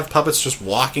to have puppets just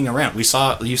walking around.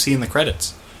 You see in the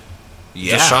credits.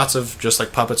 Yeah. Just shots of just,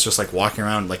 like, puppets just, like, walking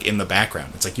around, like, in the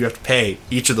background. It's like you have to pay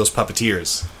each of those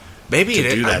puppeteers. Maybe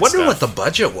to do I that wonder stuff. what the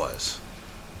budget was.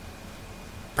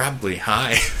 Probably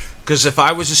high. Because if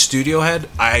I was a studio head,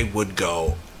 I would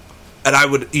go, and I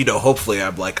would, hopefully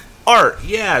I'm like, art,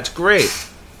 yeah, it's great.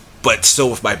 But still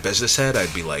with my business head,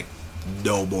 I'd be like,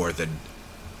 no more than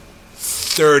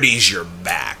 30's your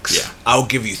max. Yeah. I'll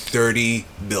give you $30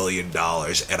 million,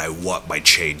 and I want my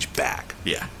change back.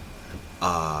 Yeah.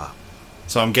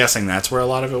 So I'm guessing that's where a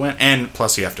lot of it went. And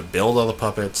plus you have to build all the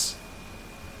puppets,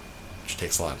 which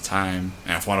takes a lot of time.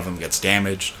 And if one of them gets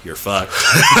damaged, you're fucked.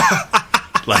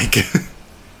 Like...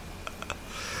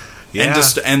 Yeah. And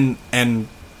just and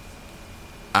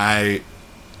I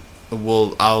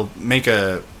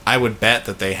would bet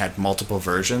that they had multiple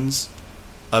versions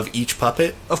of each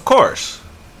puppet, Of course.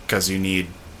 because you need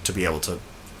to be able to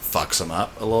fuck some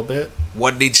up a little bit.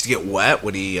 One needs to get wet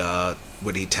when he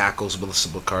tackles Melissa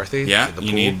McCarthy. Yeah, in the you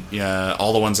pool. need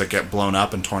all the ones that get blown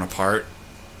up and torn apart.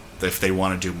 If they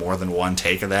want to do more than one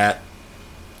take of that,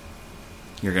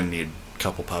 you're gonna need a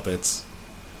couple puppets.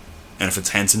 And if it's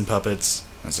Henson puppets,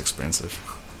 that's expensive.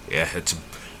 Yeah,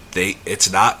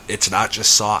 it's not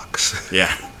just socks.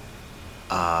 Yeah.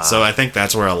 So I think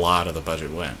that's where a lot of the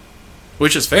budget went,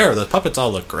 which is fair. The puppets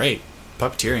all look great.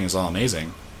 Puppeteering is all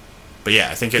amazing. But yeah,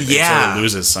 I think it sort of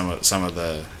loses some of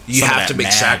the. You some of have to that make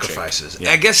magic. sacrifices.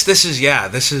 Yeah. I guess this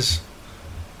is.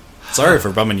 Sorry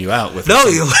for bumming you out with No,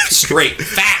 some you straight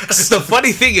facts. The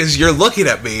funny thing is, you're looking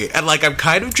at me, and like I'm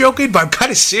kind of joking, but I'm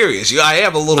kind of serious. I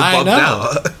am a little I bummed know.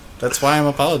 out. That's why I'm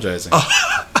apologizing. But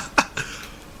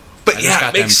I just yeah,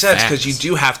 got it makes them sense because facts.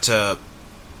 you do have to,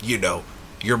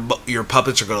 your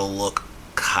puppets are gonna look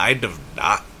kind of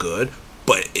not good,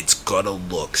 but it's gonna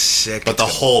look sick. But the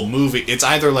whole movie, it's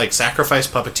either like sacrifice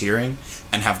puppeteering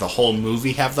and have the whole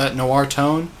movie have that noir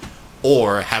tone,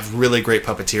 or have really great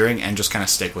puppeteering and just kind of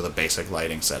stick with a basic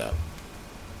lighting setup,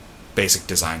 basic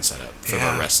design setup for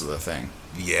Yeah. the rest of the thing.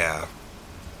 Yeah.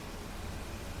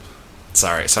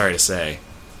 Sorry to say,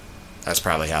 that's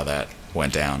probably how that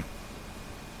went down.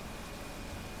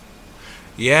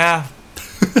 Yeah.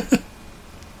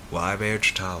 Well, I'm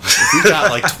Andrew Thomas. We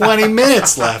got like 20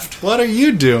 minutes left. What are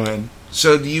you doing?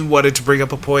 So you wanted to bring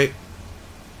up a point?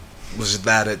 Was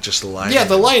that it? Just the lighting? Yeah,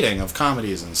 the lighting of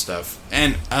comedies and stuff.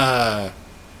 And, yeah,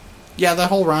 that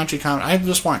whole raunchy comedy. I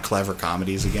just want clever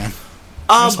comedies again.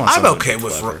 I just want I'm something okay to be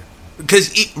with clever. because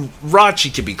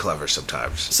raunchy can be clever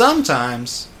sometimes.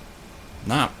 Sometimes.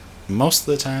 Not most of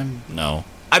the time, no.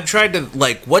 I'm trying to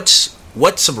like what's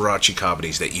some raunchy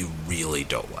comedies that you really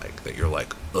don't like that you're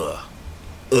like ugh.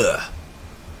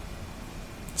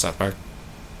 South Park?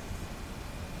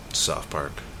 South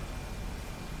Park.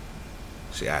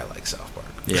 See, I like South Park.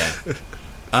 Yeah.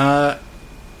 I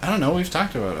don't know, we've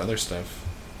talked about other stuff.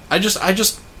 I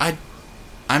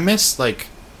miss, like,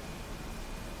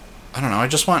 I don't know, I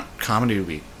just want comedy to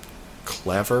be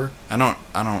clever. I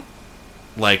don't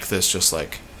like this just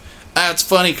like, it's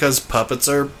funny because puppets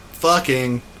are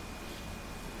fucking.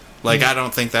 Like, I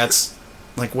don't think that's,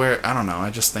 like, where, I don't know, I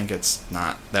just think it's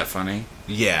not that funny.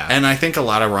 Yeah. And I think a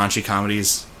lot of raunchy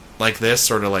comedies like this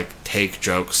sort of, like, take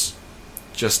jokes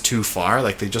just too far.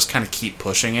 Like, they just kind of keep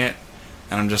pushing it.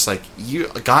 And I'm just like, you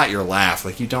got your laugh.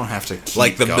 Like, you don't have to keep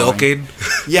like the going. milking?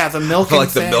 Yeah, the milking Like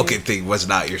thing. the milking thing was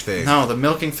not your thing. No, the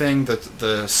milking thing,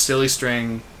 the silly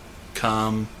string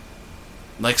cum.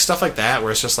 Like, stuff like that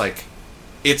where it's just like,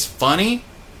 it's funny,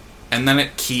 and then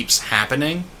it keeps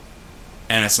happening.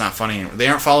 and it's not funny. They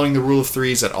aren't following the rule of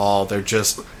threes at all. They're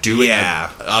just doing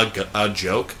Yeah. a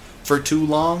joke for too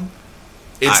long.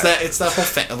 It's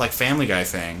that whole like Family Guy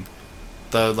thing.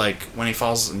 The like when he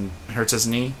falls and hurts his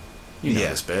knee. You know Yeah.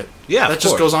 this bit. Yeah, that of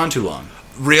just course. goes on too long.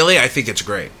 Really, I think it's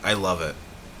great. I love it.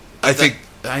 I think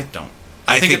I don't.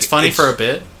 I I think think it's funny it's- for a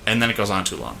bit, and then it goes on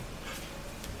too long.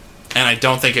 And I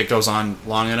don't think it goes on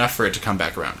long enough for it to come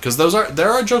back around. Because there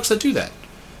are jokes that do that.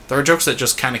 There are jokes that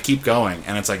just kind of keep going,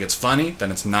 and it's like it's funny, then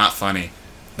it's not funny,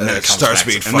 And then it comes starts back,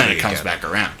 being and then funny it comes again. back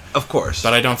around. of course.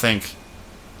 But I don't think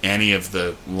any of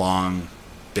the long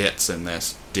bits in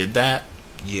this did that.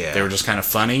 Yeah. They were just kind of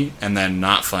funny, and then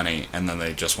not funny, and then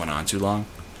they just went on too long.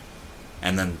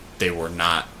 And then they were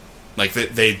not, like,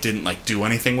 they didn't, like, do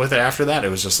anything with it after that. It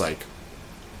was just like,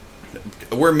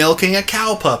 we're milking a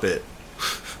cow puppet.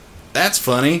 That's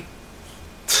funny.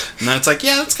 And then it's like,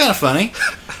 yeah, that's kind of funny.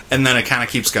 And then it kind of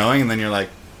keeps going, and then you're like,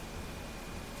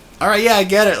 all right, yeah, I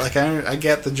get it. Like, I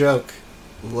get the joke.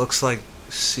 looks like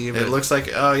semen. It looks like,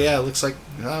 oh, yeah, it looks like,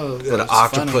 oh, An it's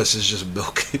octopus is just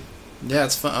milking. funny. Yeah,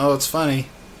 it's fun. Oh, it's funny.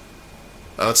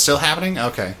 Oh, it's still happening?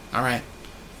 Okay, all right.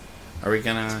 Are we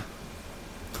gonna...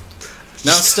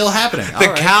 No, it's still happening. The All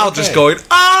right, cow okay. just going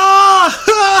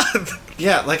ah.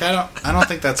 Yeah, like I don't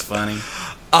think that's funny.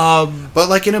 But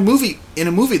like in a movie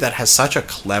that has such a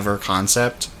clever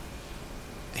concept,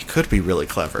 it could be really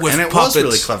clever. With And it puppets. was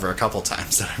really clever a couple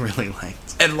times that I really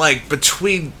liked. And like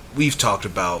between we've talked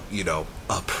about,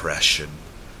 oppression.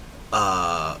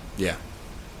 Yeah.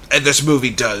 And this movie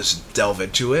does delve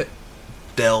into it.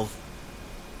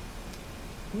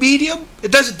 Medium?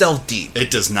 It doesn't delve deep. It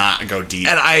does not go deep.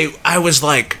 And I was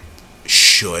like,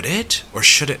 should it or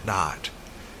should it not?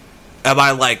 Am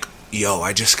I like, yo,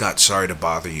 I just got Sorry to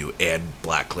Bother You and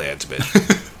Black Klansman.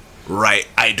 Right,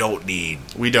 I don't need.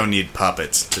 We don't need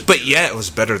puppets. But yeah, it was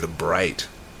better than Bright.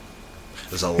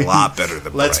 It was a lot better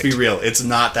than Let's Bright. be real. It's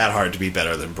not that hard to be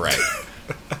better than Bright.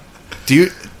 Do you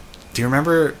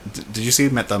remember? Did you see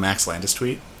the Max Landis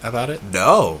tweet about it?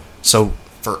 No. So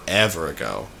forever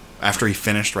ago, after he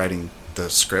finished writing the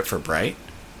script for Bright,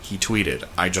 he tweeted,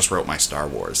 "I just wrote my Star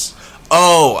Wars,"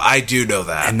 Oh, I do know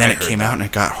that. and then I it heard came that. out and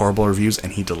it got horrible reviews,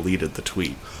 and he deleted the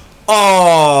tweet.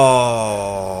 Oh.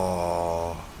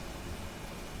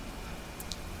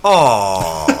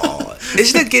 Oh.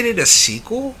 Isn't it getting a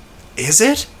sequel? Is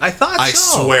it? I thought I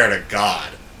so. swear to God.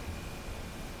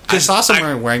 I 'Cause saw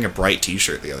someone wearing a Bright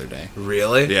T-shirt the other day.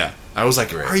 Really? Yeah, I was like,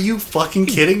 Great. "Are you fucking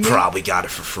kidding me?" Probably got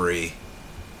it for free.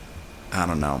 I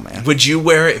don't know, man. Would you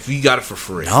wear it if you got it for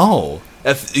free? No.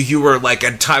 If you were like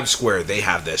in Times Square, they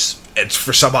have this, and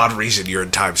for some odd reason you're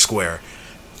in Times Square,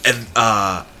 and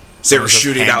they were Just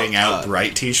shooting handing out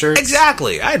Bright T-shirts.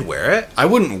 Exactly, I'd wear it. I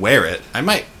wouldn't wear it. I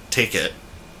might take it.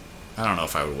 I don't know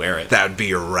if I would wear it. That would be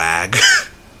your rag.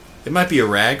 It might be a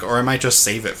rag, or I might just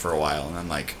save it for a while and then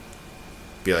like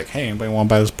be like, "Hey, anybody want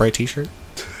to buy this Bright T-shirt?"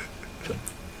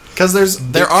 Because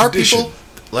there are condition. people.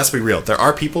 Let's be real. There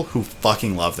are people who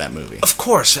fucking love that movie. Of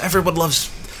course, everyone loves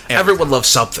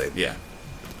something. Yeah,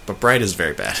 but Bright is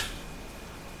very bad.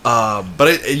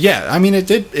 But yeah, I mean, it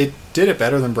did it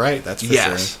better than Bright. That's for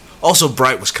Yes. Also,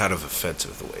 Bright was kind of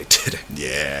offensive the way it did it. sure.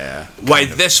 Yeah. Why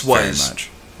kind of, this very was much.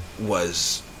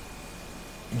 was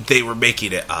they were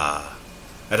making it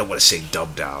I don't want to say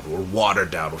dumbed down or watered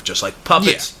down with just like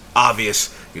puppets. Obvious,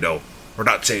 we're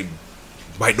not saying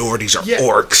minorities are Yeah.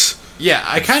 orcs. Yeah,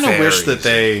 I kind of wish Very that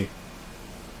they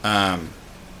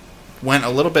went a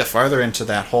little bit farther into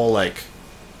that whole like,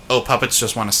 oh, puppets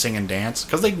just want to sing and dance,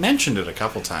 because they mentioned it a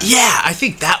couple times. Yeah, I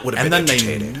think that would have And been then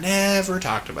entertaining. they never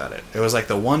talked about it. It was like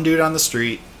the one dude on the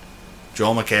street,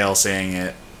 Joel McHale saying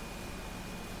it,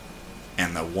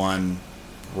 and the one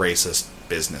racist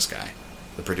business guy,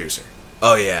 the producer.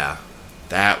 Oh yeah,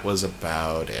 That was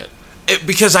about it.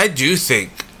 because I do think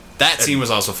That scene was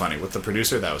also funny. With the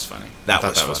producer, that was funny. That I thought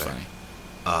was that was funny. funny.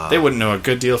 They wouldn't know a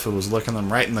good deal if it was looking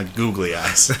them right in the googly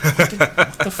eyes. What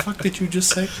the fuck did you just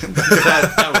say?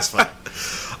 that was funny.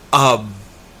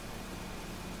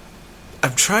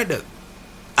 I'm trying to.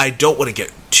 I don't want to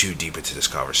get too deep into this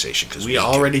conversation because We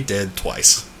already did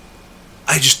twice.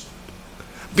 I just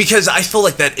because I feel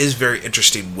like that is very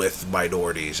interesting with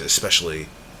minorities, especially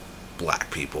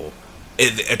black people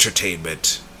in the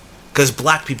entertainment, because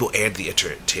black people and the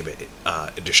entertainment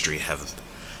industry have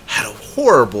had a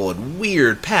horrible and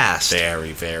weird past,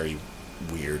 Very, very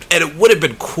weird. and it would have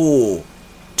been cool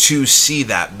to see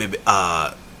that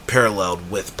paralleled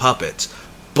with puppets.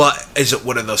 But is it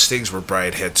one of those things where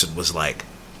Brian Henson was like,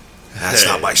 "That's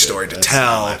not my story to That's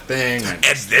tell," not my thing.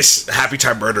 and this Happy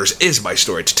Time Murders is my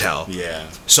story to tell. Yeah.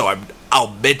 So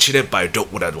I'll mention it, but I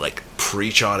don't want to like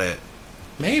preach on it.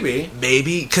 Maybe.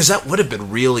 Maybe, because that would have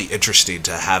been really interesting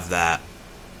to have that,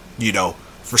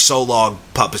 for so long,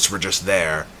 puppets were just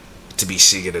there to be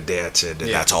singing and dancing, and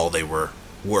that's all they were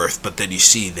worth. But then you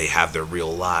see they have their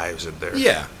real lives and their...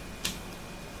 Yeah.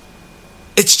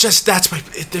 It's just,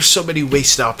 there's so many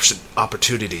wasted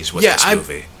opportunities with this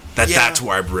movie. That's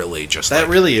where I'm really just... That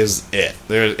really is it.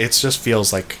 It just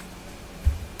feels like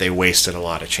they wasted a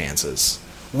lot of chances.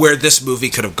 Where this movie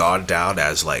could have gone down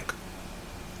as, like...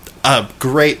 a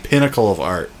great pinnacle of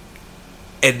art.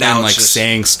 And now and, it's like, just...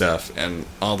 saying stuff and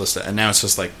all this stuff. And now it's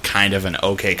just, like, kind of an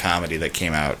okay comedy that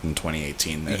came out in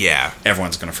 2018 that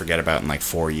everyone's going to forget about in, like,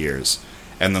 4 years.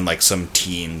 And then, like, some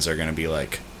teens are going to be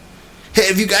like, hey,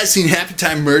 have you guys seen Happy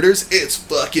Time Murders? It's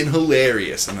fucking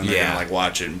hilarious. And then they're going to, like,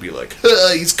 watch it and be like,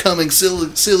 he's coming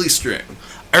silly string.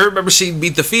 I remember seeing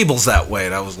Meet the Feebles that way,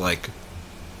 and I was like,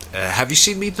 have you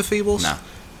seen Meet the Feebles? No.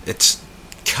 It's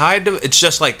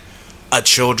just like a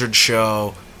children's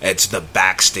show. It's the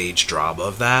backstage drama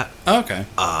of that. Okay.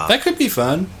 That could be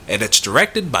fun. And it's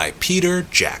directed by Peter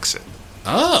Jackson.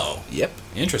 Oh. Yep.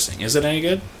 Interesting. Is it any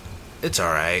good? It's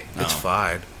alright. It's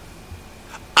fine.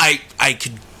 I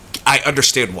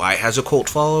understand why it has a cult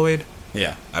following.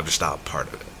 Yeah. I'm just not part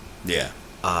of it. Yeah.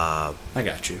 I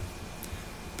got you.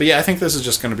 But yeah, I think this is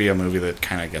just going to be a movie that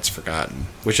kind of gets forgotten,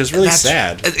 which is really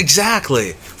sad.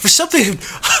 Exactly. For something...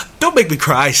 Don't make me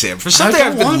cry, Sam. For something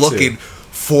I've been looking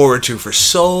forward to for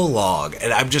so long,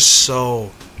 and I'm just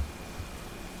so...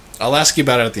 I'll ask you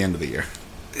about it at the end of the year.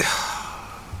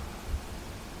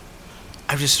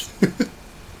 I'm just...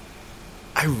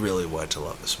 I really want to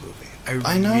love this movie.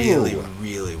 I know. Really,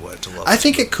 really want to love I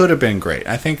think it could have been great.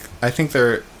 I think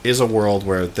there is a world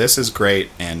where this is great,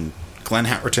 and Glenn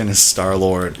Howerton is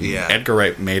Star-Lord, and Edgar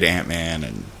Wright made Ant-Man,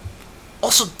 and...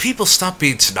 Also, people stop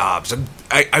being snobs. And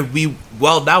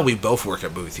now we both work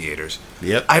at movie theaters.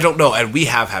 Yep. I don't know, and we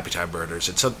have Happy Time Murders,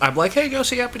 and so I'm like, hey, go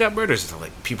see Happy Time Murders. And they're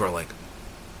like, people are like,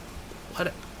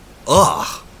 what?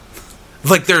 Ugh.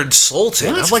 Like, they're insulted.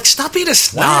 What? I'm like, stop being a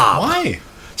snob. Why?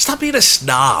 Stop being a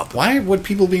snob. Why would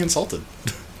people be insulted?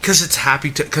 Because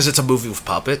it's a movie with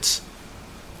puppets.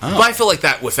 Oh. But I feel like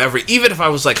that with even if I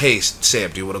was like, hey,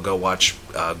 Sam, do you want to go watch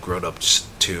Grown Ups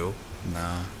 2?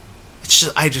 Nah. It's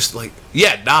just,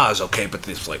 nah is okay, but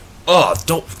it's like, oh,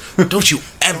 don't you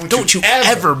ever mention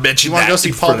that. You want to go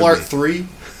see Paul Blart 3?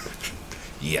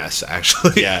 Yes,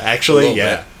 actually. Yeah, actually,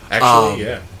 yeah.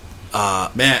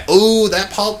 Man, till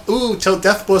Death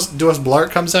Do Us Blart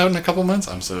comes out in a couple months.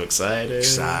 I'm so excited.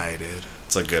 It's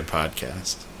a good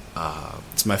podcast.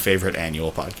 It's my favorite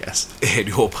annual podcast.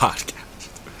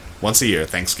 Once a year,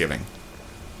 Thanksgiving.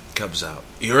 Comes out.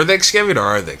 Your Thanksgiving or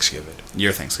our Thanksgiving?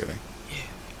 Your Thanksgiving. Yeah.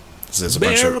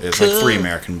 It's like 3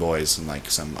 American boys and like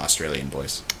some Australian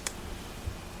boys.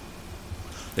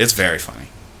 It's very funny.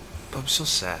 I'm so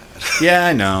sad. Yeah,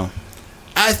 I know.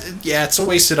 It's a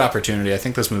wasted opportunity. I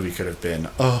think this movie could have been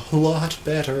a lot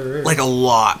better. Like a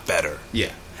lot better.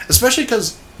 Yeah. Especially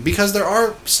because there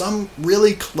are some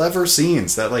really clever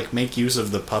scenes that like make use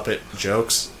of the puppet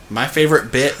jokes. My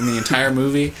favorite bit in the entire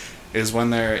movie is when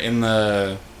they're in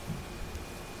like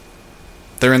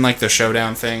the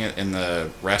showdown thing in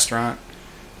the restaurant,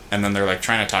 and then they're like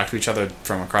trying to talk to each other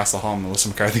from across the hall, and Melissa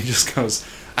McCarthy just goes,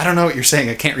 I don't know what you're saying,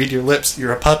 I can't read your lips,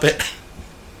 you're a puppet.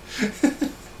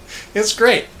 It's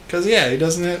great, because he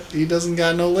doesn't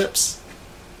got no lips.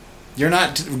 You're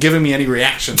not giving me any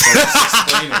reaction, so I'm just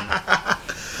explaining.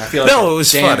 I feel like it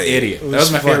was funny. Idiot. That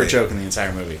was my favorite joke in the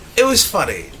entire movie. It was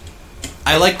funny.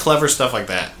 I like clever stuff like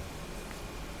that,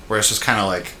 where it's just kind of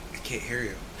like, I can't hear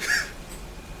you.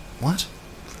 What?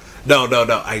 No.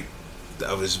 I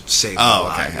was saying. Oh,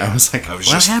 okay. I was like,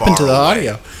 what happened to the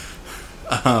audio?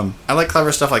 I like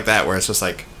clever stuff like that, where it's just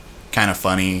like kind of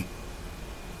funny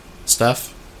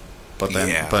stuff. But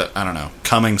then, but I don't know.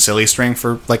 Coming silly string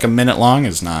for like a minute long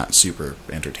is not super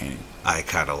entertaining. I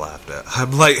kind of laughed at.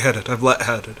 I'm lightheaded.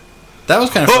 That was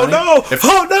kind of funny. Oh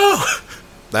no!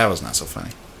 That was not so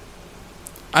funny.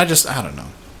 I don't know.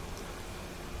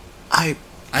 I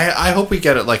hope we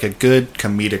get it like a good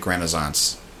comedic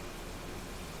renaissance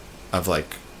of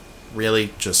like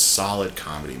really just solid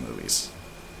comedy movies.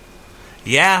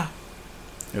 Yeah,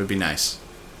 it would be nice.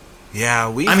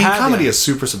 Yeah, comedy is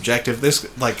super subjective. This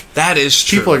that is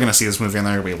true. People are gonna see this movie and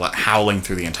they're gonna be howling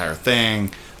through the entire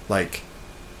thing. Like,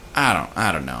 I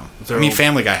don't know.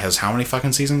 Family Guy has how many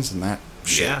fucking seasons, and that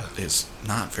shit is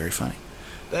not very funny.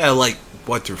 Like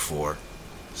 1 through 4,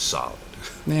 solid.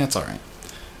 Yeah, it's all right.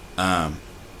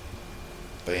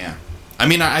 But yeah,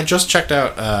 I just checked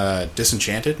out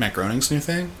Disenchanted, Matt Groening's new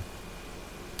thing.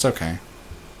 It's okay.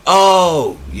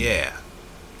 Oh yeah,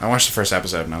 I watched the first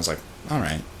episode and I was like, all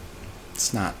right.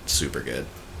 It's not super good.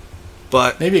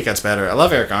 But Maybe it gets better. I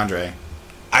love Eric Andre.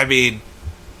 I mean,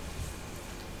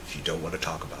 if you don't want to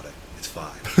talk about it, it's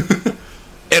fine.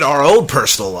 In our own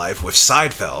personal life with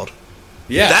Seinfeld,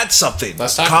 Yeah, that's something.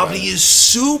 Let's talk Comedy about it. is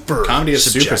super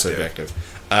super subjective.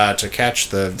 To catch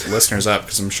the listeners up,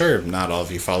 because I'm sure not all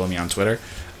of you follow me on Twitter,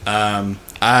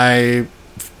 I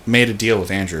made a deal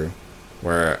with Andrew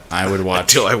where I would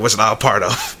watch. Until I was not a part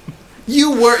of.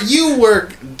 You were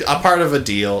a part of a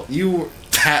deal.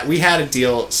 We had a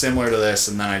deal similar to this,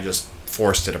 and then I just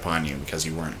forced it upon you because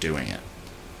you weren't doing it.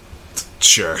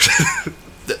 Sure.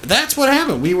 That's what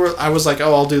happened. I was like,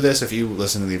 oh, I'll do this if you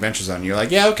listen to the Adventure Zone. You're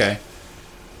like, yeah, okay.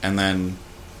 And then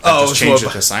I just changed it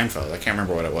to Seinfeld. I can't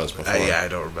remember what it was before. Yeah, I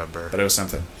don't remember. But it was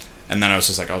something. And then I was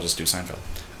just like, I'll just do Seinfeld.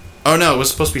 Oh, no, it was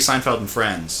supposed to be Seinfeld and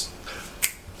Friends.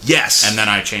 Yes. And then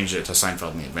I changed it to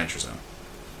Seinfeld and the Adventure Zone.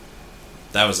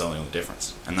 That was the only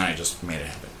difference. And then I just made it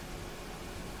happen.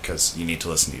 Because you need to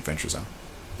listen to the Adventure Zone.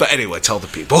 But anyway, tell the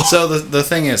people. So the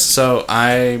thing is, so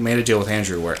I made a deal with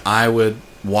Andrew where I would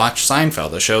watch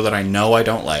Seinfeld, a show that I know I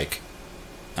don't like,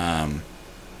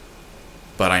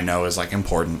 but I know is like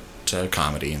important to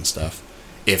comedy and stuff,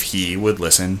 if he would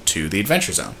listen to the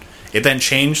Adventure Zone. It then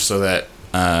changed so that,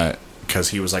 because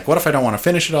he was like, what if I don't want to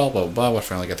finish it all, blah, blah, blah, what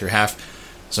if I only get through half?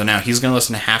 So now he's going to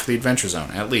listen to half the Adventure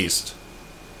Zone, at least,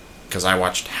 because I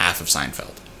watched half of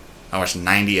Seinfeld. I watched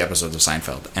 90 episodes of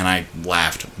Seinfeld, and I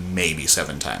laughed maybe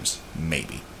 7 times.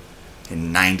 Maybe.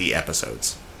 In 90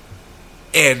 episodes.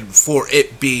 And for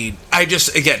it being...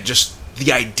 just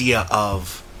the idea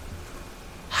of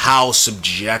how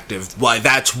subjective... Why,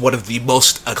 that's one of the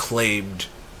most acclaimed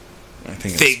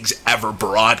things ever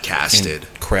broadcasted.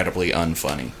 Incredibly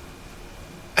unfunny.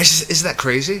 Isn't that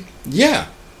crazy? Yeah.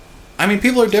 I mean,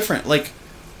 people are different. Like,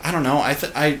 I don't know.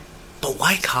 But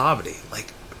why comedy?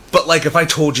 But if I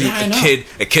told you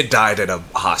a kid died in a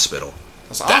hospital,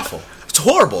 that's awful. It's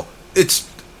horrible. It's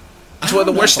one of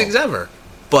the worst things ever.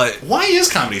 But why is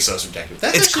comedy so subjective?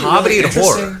 It's comedy and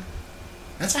horror.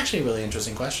 That's actually a really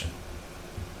interesting question.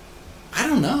 I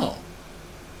don't know.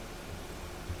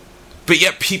 But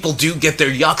yet people do get their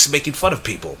yucks making fun of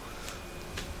people.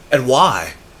 And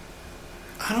why?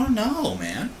 I don't know,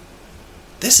 man.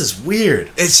 This is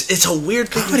weird. It's a weird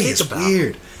thing comedy to think about.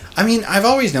 Weird. I mean, I've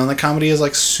always known that comedy is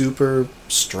like super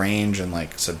strange and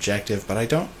like subjective, but I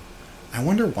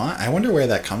wonder why. I wonder where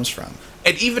that comes from.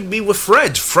 And even me with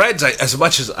Friends. Friends, as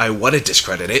much as I want to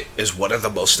discredit it, is one of the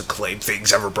most acclaimed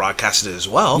things ever broadcasted as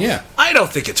well. Yeah. I don't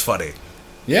think it's funny.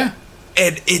 Yeah.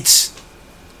 And it's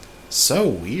so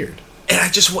weird.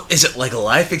 And is it like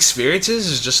life experiences?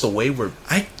 Is just the way we're...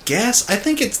 I guess. I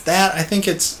think it's that. I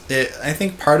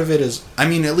think part of it is, I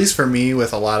mean, at least for me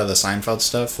with a lot of the Seinfeld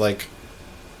stuff, like,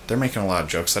 they're making a lot of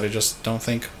jokes that I just don't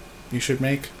think you should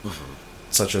make. Mm-hmm.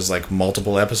 Such as, like,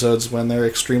 multiple episodes when they're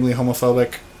extremely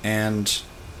homophobic, and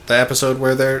the episode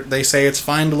where they say it's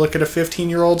fine to look at a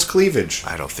 15-year-old's cleavage.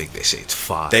 I don't think they say it's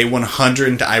fine. They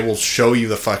 100... I will show you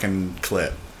the fucking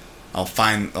clip.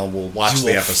 We'll watch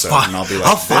the episode, and I'll be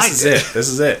like, this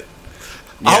is it.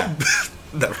 Yeah.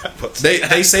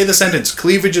 They say the sentence,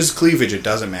 cleavage is cleavage, it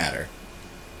doesn't matter.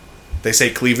 They say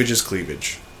cleavage is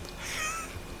cleavage.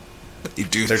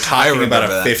 They're talking about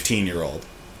a 15-year-old.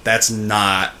 That's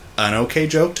not an okay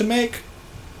joke to make.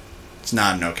 It's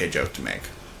not an okay joke to make.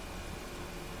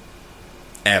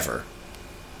 Ever.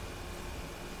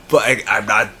 But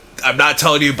I'm not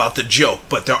telling you about the joke,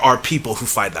 but there are people who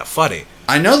find that funny.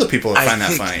 I know the people that find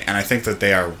that funny, and I think that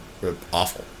they are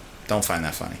awful. Don't find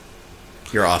that funny.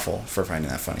 You're awful for finding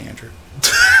that funny, Andrew.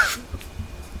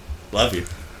 Love you.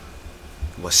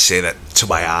 Let's say that to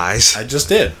my eyes. I just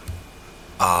did.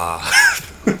 But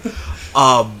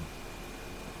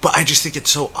I just think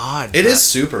it's so odd. It is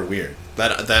super weird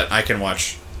that I can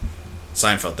watch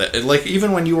Seinfeld. That like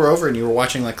even when you were over and you were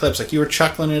watching like clips, like you were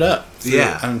chuckling it up through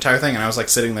an entire thing, and I was like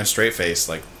sitting there straight faced,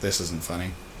 like this isn't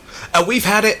funny. We've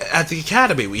had it at the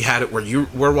Academy. We had it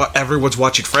where everyone's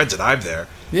watching Friends and I'm there.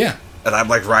 Yeah. And I'm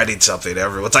like writing something. And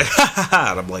everyone's like, ha ha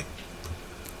ha. And I'm like,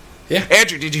 yeah.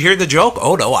 Andrew, did you hear the joke?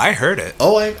 Oh no, I heard it.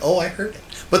 Oh, I heard it.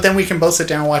 But then we can both sit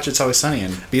down and watch It's Always Sunny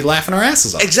and be laughing our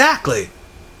asses off. Exactly.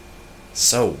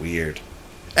 So weird.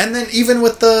 And then even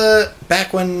with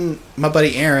back when my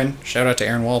buddy Aaron, shout out to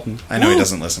Aaron Walton. I know he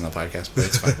doesn't listen to the podcast, but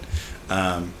it's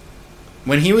fine.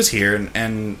 When he was here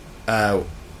and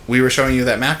we were showing you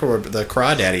that McElroy, the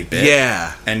Crawdaddy bit.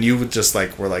 Yeah. And you would just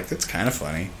like, were like, it's kind of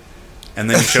funny. And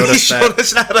then he showed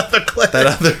us that other clip.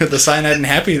 The cyanide and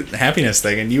happiness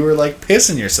thing, and you were like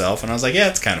pissing yourself, and I was like, yeah,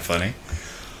 it's kind of funny.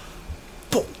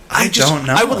 But I don't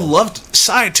know. I would love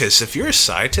scientists. If you're a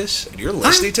scientist and you're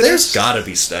listening to there's this, got to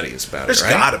be studies about it, right?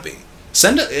 There's got to be.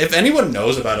 If anyone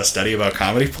knows about a study about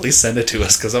comedy, please send it to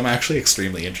us because I'm actually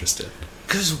extremely interested.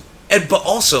 But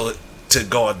also to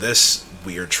go on this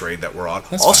weird train that we're on.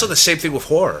 That's also, fine. the same thing with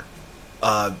horror.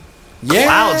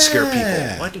 Clouds scare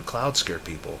people. Why do clouds scare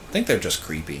people? I think they're just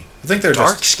creepy. I think they're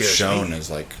Dark just scares shown me. as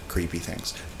like creepy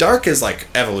things. Dark is like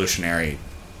evolutionary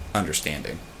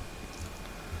understanding.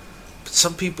 But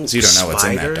some people. So you don't know what's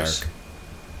in that spiders, dark.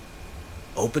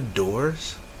 Open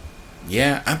doors.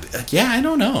 Yeah, I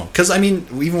don't know. Because, I mean,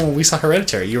 even when we saw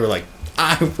Hereditary, you were like,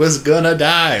 I was gonna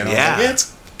die. And I was like, yeah,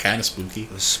 it's kind of spooky.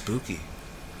 It was spooky.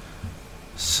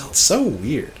 It's so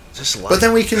weird. Just like, But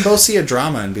then we can both see a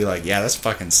drama and be like, yeah, that's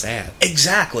fucking sad.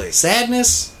 exactly.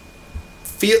 Sadness,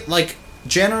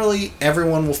 generally,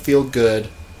 everyone will feel good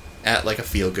at, like, a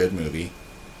feel-good movie.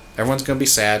 Everyone's gonna be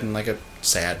sad in, like, a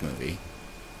sad movie.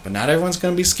 But not everyone's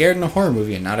gonna be scared in a horror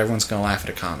movie, and not everyone's gonna laugh at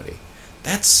a comedy.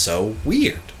 That's so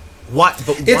weird. What?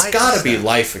 But It's why got is to be that?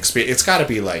 life experience. It's got to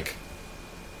be like,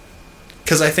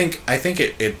 because I think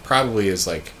it probably is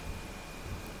like,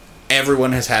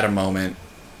 everyone has had a moment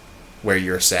where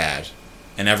you're sad,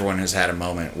 and everyone has had a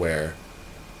moment where,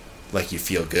 like, you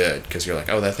feel good because you're like,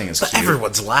 oh, that thing is But cute.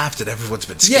 everyone's laughed and everyone's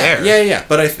been scared. Yeah.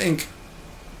 But I think,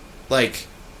 like,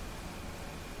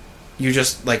 you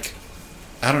just like,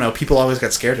 I don't know. People always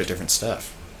got scared at different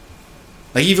stuff.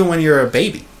 Like, even when you're a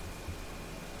baby.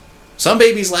 Some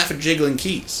babies laugh at jiggling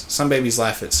keys. Some babies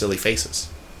laugh at silly faces.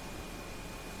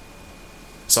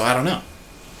 So I don't know.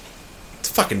 It's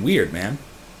fucking weird, man.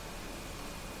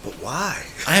 But why?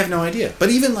 I have no idea. But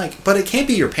even but it can't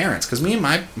be your parents, because me and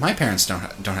my parents don't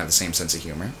have the same sense of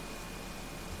humor.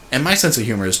 And my sense of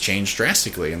humor has changed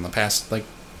drastically in the past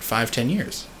 5-10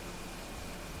 years.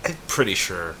 I'm pretty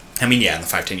sure. I mean, yeah, in the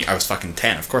 5-10 years, I was fucking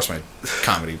 10. Of course, my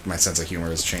sense of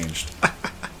humor has changed.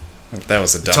 That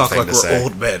was a dumb Talk thing like to we're say.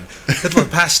 old men. In the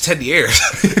past 10 years.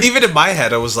 Even in my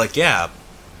head, I was like, yeah.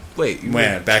 Wait.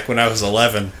 Man, back when I was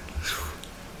 11.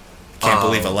 Can't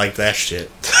believe I liked that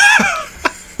shit.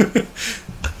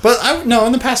 But no,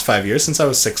 in the past 5 years, since I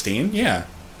was 16, yeah,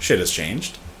 shit has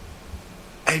changed.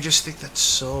 I just think that's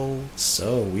so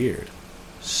weird.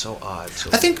 So odd.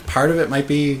 I think part of it might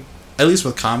be, at least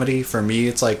with comedy, for me,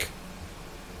 it's like,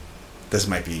 this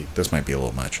might be a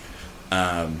little much.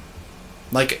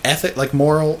 Like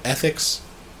moral ethics,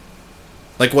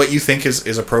 like what you think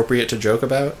is appropriate to joke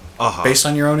about, based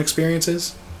on your own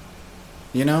experiences.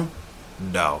 You know?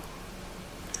 No.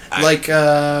 I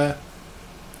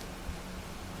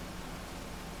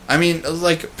mean,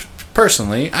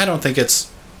 personally, I don't think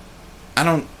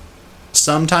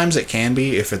sometimes it can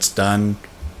be if it's done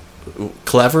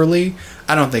cleverly.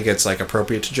 I don't think it's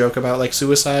appropriate to joke about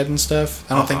suicide and stuff.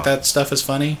 I don't think that stuff is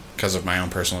funny because of my own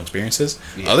personal experiences.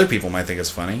 Yeah. Other people might think it's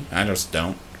funny. I just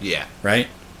don't. Yeah. Right?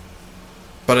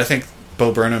 But I think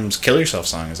Bo Burnham's "Kill Yourself"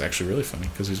 song is actually really funny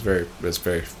because it's very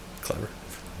clever.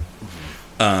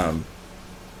 Mm-hmm.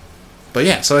 But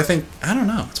yeah, so I think, I don't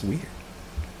know, it's weird.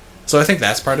 So I think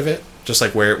that's part of it. Just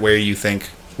where you think,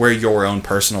 where your own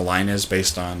personal line is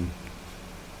based on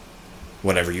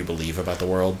whatever you believe about the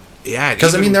world. Yeah.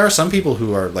 Because, I mean, there are some people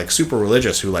who are, super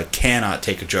religious who, cannot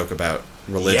take a joke about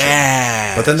religion.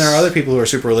 Yes. But then there are other people who are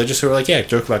super religious who are like, yeah,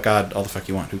 joke about God all the fuck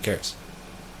you want. Who cares?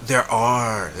 There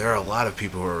are a lot of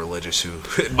people who are religious who,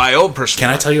 my own personal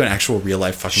Can I tell you an actual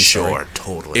real-life fucking story? Sure,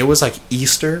 totally. It was,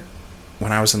 Easter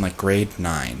when I was in, grade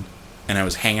 9, and I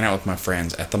was hanging out with my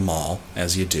friends at the mall,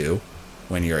 as you do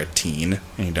when you're a teen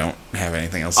and you don't have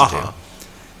anything else to do.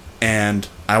 And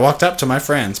I walked up to my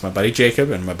friends, my buddy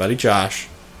Jacob and my buddy Josh,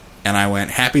 and I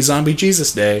went, "Happy Zombie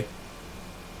Jesus Day."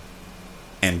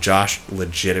 And Josh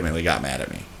legitimately got mad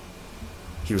at me.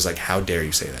 He was like, "How dare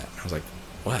you say that?" I was like,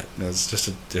 "What? It was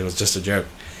just a joke."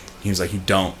 He was like, "You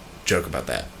don't joke about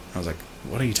that." I was like,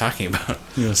 "What are you talking about?"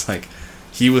 He was like,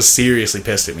 he was seriously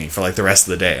pissed at me for the rest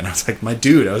of the day. And I was like, "My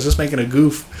dude, I was just making a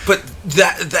goof." But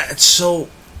that's so...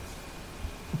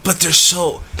 But they're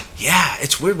so... Yeah,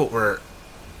 it's weird, but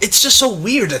it's just so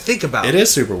weird to think about. It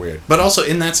is super weird. But also,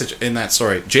 in that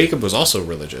story, Jacob was also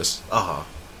religious.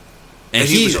 And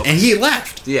he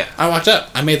laughed. Yeah. I walked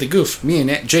up. I made the goof. Me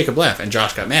and Jacob laughed, and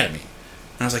Josh got mad at me.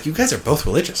 And I was like, "You guys are both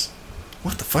religious.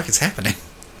 What the fuck is happening?"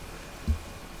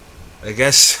 I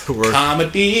guess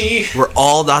comedy. We're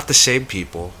all not the same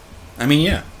people. I mean,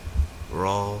 yeah.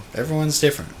 Everyone's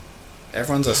different.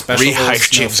 Everyone's a special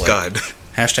Rehire James snowflake. Gunn.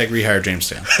 Hashtag rehire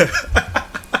James Gunn.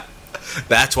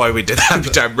 That's why we did Happy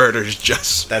Time Murders,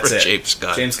 just That's for it. James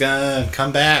Gunn. James Gunn,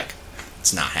 come back.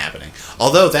 It's not happening.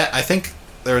 Although I think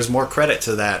there was more credit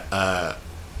to that.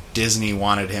 Disney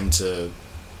wanted him to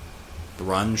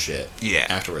run shit. Yeah.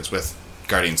 Afterwards, with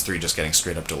Guardians 3 just getting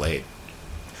straight up delayed.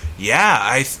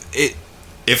 Yeah,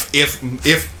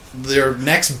 If their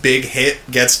next big hit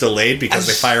gets delayed because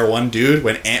they fire one dude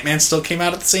when Ant-Man still came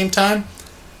out at the same time.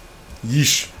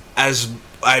 Yeesh.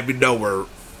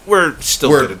 We're still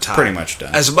good in time. Pretty much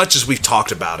done. As much as we've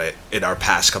talked about it in our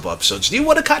past couple episodes, do you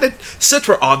want to kind of, since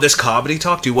we're on this comedy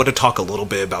talk, do you want to talk a little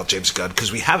bit about James Gunn?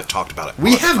 Because we haven't talked about it.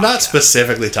 We have not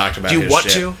specifically talked about it. Do you want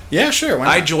to? Yeah, sure. Why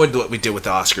not? I enjoyed what we did with the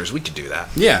Oscars. We could do that.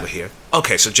 Yeah. Here.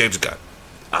 Okay, so James Gunn.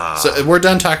 So we're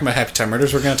done talking about Happy Time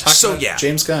Murders. We're going to talk about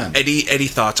James Gunn. Any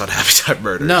thoughts on Happy Time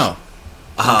Murders? No.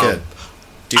 I'm good.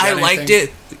 I liked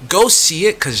it. Go see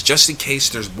it, because just in case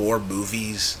there's more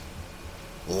movies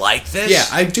like this. Yeah,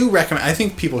 I do recommend. I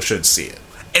think people should see it.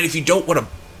 And if you don't want to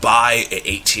buy an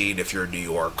 18 if you're in New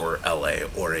York or LA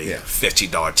or a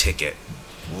 $15 ticket,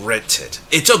 rent it.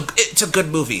 It's a good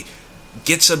movie.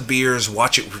 Get some beers,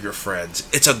 watch it with your friends.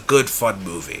 It's a good fun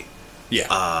movie.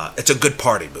 Yeah. It's a good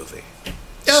party movie.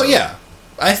 Oh, yeah.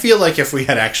 I feel like if we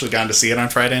had actually gone to see it on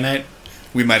Friday night,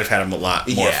 we might have had a lot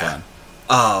more fun.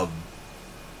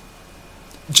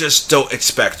 Just don't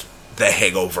expect The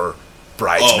Hangover,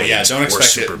 Bridesmaids. Oh, yeah, don't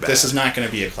expect super it. bad. This is not going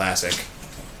to be a classic.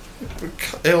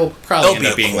 It'll probably end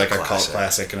up being like a cult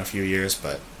classic in a few years,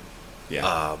 but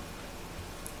yeah.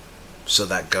 So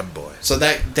that Gunn boy. So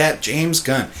that James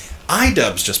Gunn.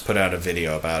 iDubbbz just put out a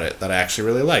video about it that I actually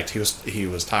really liked. He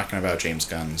was talking about James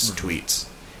Gunn's tweets.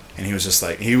 And he was just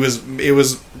like, it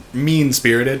was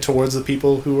mean-spirited towards the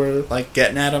people who were, like,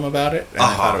 getting at him about it. And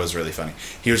I thought it was really funny.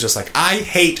 He was just like, I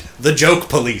hate the joke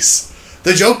police.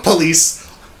 The joke police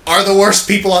are the worst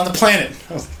people on the planet.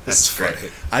 That's great.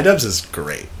 iDubbbz is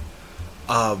great.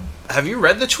 Have you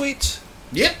read the tweets?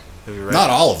 Yeah. Have you read Not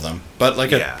all of them, but,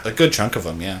 like, a good chunk of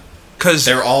them, yeah. Because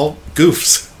they're all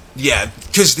goofs. Yeah,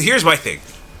 because here's my thing.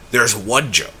 There's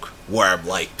one joke where I'm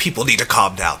like, people need to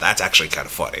calm down. That's actually kind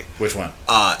of funny. Which one?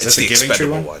 It's the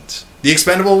Expendable ones. The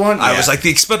Expendable one? I was like, the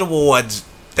Expendable ones,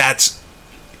 that's...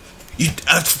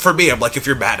 for me, I'm like, if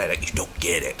you're mad at it, you don't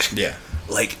get it. Yeah.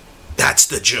 Like, that's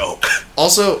the joke.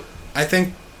 Also, I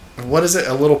think, what is it?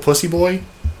 A little pussy boy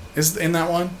is in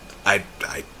that one? I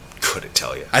couldn't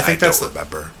tell you. I don't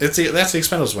remember. That's the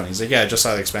Expendables one. He's like, yeah, I just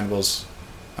saw the Expendables.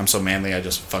 I'm so manly, I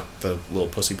just fucked the little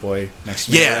pussy boy next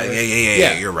to me.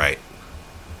 Yeah, you're right.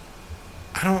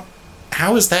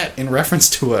 How is that in reference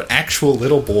to an actual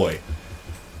little boy?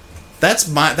 That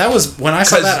was when I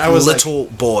saw that, I was little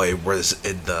boy was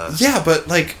in the... Yeah, but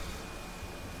like,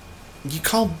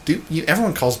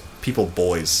 everyone calls people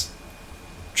boys.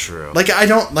 True. Like,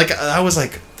 I was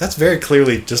like, that's very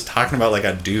clearly just talking about like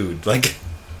a dude. Like,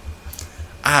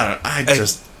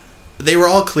 they were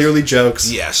all clearly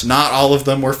jokes. Yes. Not all of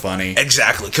them were funny.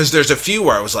 Exactly, because there's a few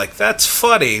where I was like, that's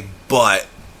funny, but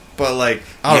like,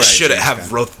 you shouldn't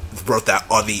have wrote that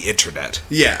on the internet.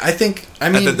 Yeah, I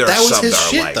mean, that was his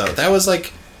shit, like, though. That was,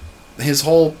 like, his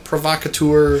whole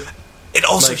provocateur. And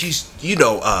also, he's,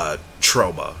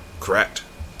 Trauma, correct?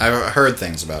 I've heard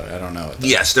things about it. I don't know it, though.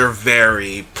 Yes, they're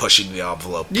very pushing the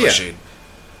envelope, pushing.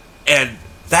 Yeah. And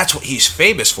that's what he's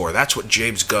famous for. That's what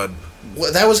James Gunn...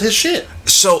 Well, that was his shit.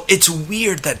 So, it's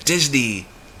weird that Disney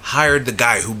hired the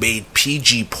guy who made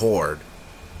PG porn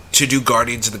to do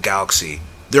Guardians of the Galaxy.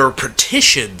 There were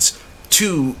petitions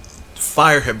to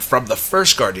fire him from the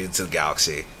first Guardians of the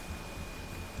Galaxy.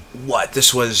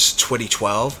 This was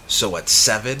 2012? So what,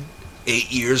 8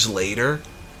 years later?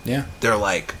 Yeah. They're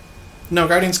like... No,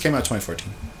 Guardians came out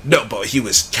 2014. No, but he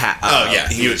was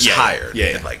he was hired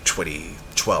in like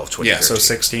 2012, 2013. Yeah, so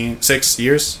 6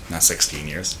 years? Not 16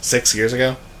 years. 6 years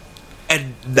ago?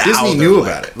 And now Disney knew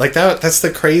about it. Like, that's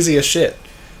the craziest shit.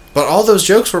 But all those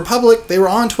jokes were public. They were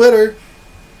on Twitter.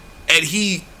 And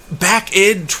he, back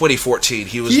in 2014,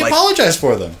 he apologized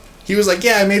for them. He was like,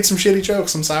 yeah, I made some shitty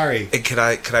jokes, I'm sorry. And can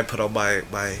I put on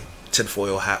my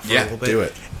tinfoil hat for a little bit? Yeah, do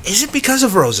it. Is it because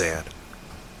of Roseanne?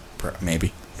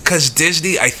 Maybe. Because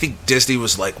I think Disney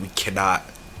was like,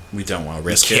 we don't want to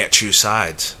risk it. We can't choose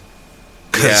sides.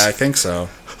 Yeah, I think so.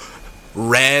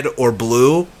 Red or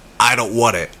blue, I don't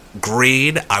want it.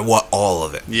 Green, I want all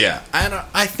of it. Yeah.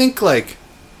 I think, like...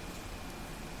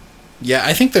 Yeah,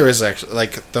 I think there is actually,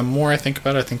 like, the more I think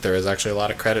about it, I think there is actually a lot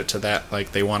of credit to that.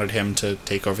 Like, they wanted him to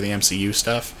take over the MCU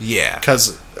stuff. Yeah.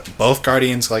 Because both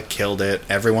Guardians, like, killed it.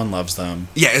 Everyone loves them.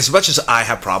 Yeah, as much as I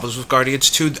have problems with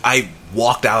Guardians 2, I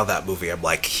walked out of that movie. I'm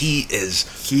like, he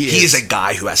is a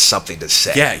guy who has something to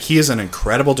say. Yeah, he is an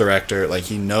incredible director. Like,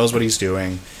 he knows what he's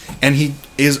doing. And he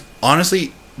is,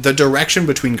 honestly, the direction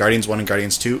between Guardians 1 and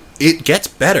Guardians 2, it gets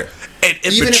better.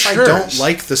 Even if I don't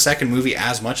like the second movie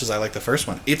as much as I like the first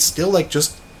one, it's still like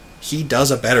he does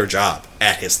a better job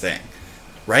at his thing,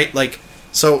 right? Like,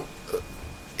 so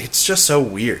it's just so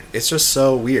weird. It's just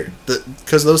so weird.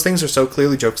 Because those things are so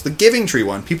clearly jokes. The Giving Tree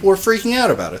one, people were freaking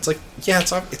out about it. It's like, yeah,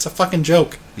 it's a fucking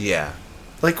joke. Yeah.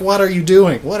 Like, what are you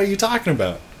doing? What are you talking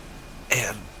about?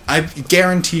 And I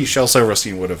guarantee Shel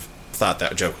Silverstein would have thought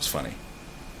that joke was funny.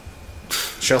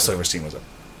 Shel Silverstein was a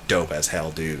dope as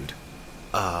hell dude.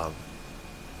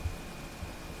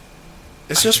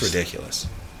 It's just ridiculous.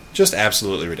 Just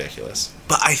absolutely ridiculous.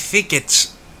 But I think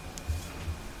it's,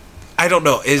 I don't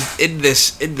know, in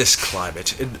this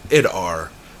climate, in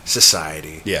our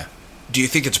society, Yeah. do you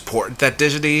think it's important that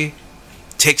Disney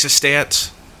takes a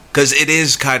stance? Because it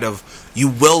is kind of, you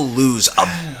will lose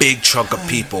a big chunk of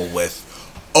people with,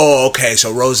 oh, okay,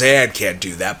 so Roseanne can't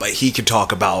do that, but he can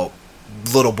talk about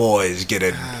little boys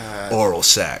getting oral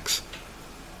sex.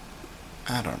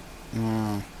 I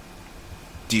don't...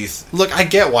 Do you... Look, I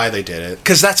get why they did it.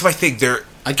 Because that's my thing.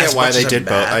 I get why they did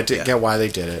both. I get why they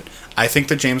did it. I think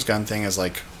the James Gunn thing is,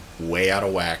 like, way out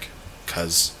of whack,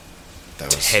 because that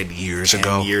was 10 years 10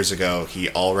 ago. years ago. He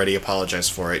already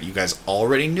apologized for it. You guys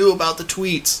already knew about the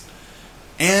tweets.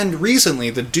 And recently,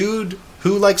 the dude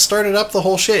who, like, started up the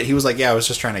whole shit, he was like, yeah, I was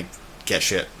just trying to get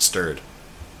shit stirred.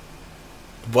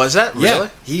 Was that really? Yeah.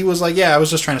 He was like, yeah, I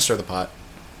was just trying to stir the pot.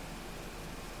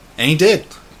 And he did.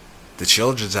 The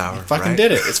Children's Hour. He fucking right?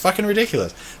 did it. It's fucking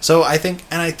ridiculous. So I think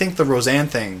the Roseanne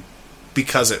thing,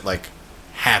 because it, like,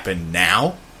 happened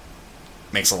now,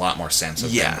 makes a lot more sense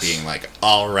of them being like,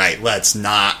 all right, let's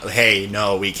not, hey,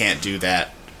 no, we can't do that.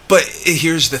 But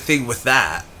here's the thing with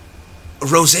that.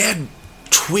 Roseanne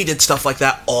tweeted stuff like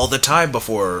that all the time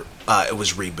before it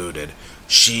was rebooted.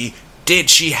 She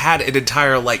had an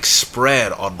entire, like,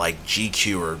 spread on, like,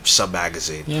 GQ or some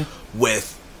magazine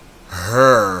with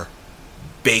her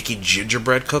baking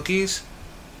gingerbread cookies,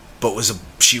 but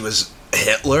she was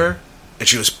Hitler, and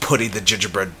she was putting the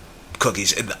gingerbread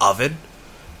cookies in the oven.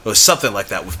 It was something like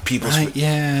that with people's...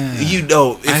 Yeah. You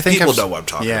know, if people know what I'm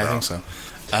talking about. Yeah, I think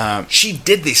so. She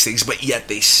did these things, but yet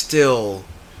they still...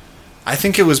 I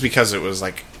think it was because it was,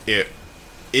 like, it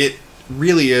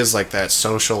really is, like, that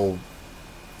social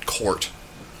court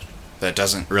that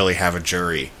doesn't really have a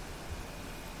jury,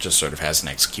 just sort of has an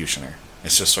executioner.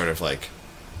 It's just sort of like,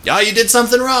 yeah, you did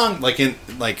something wrong. Like,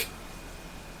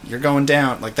 you're going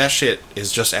down. Like, that shit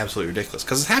is just absolutely ridiculous.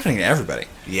 Because it's happening to everybody.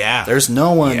 Yeah. There's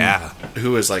no one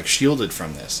who is, like, shielded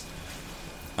from this.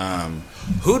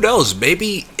 Who knows?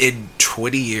 Maybe in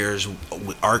 20 years,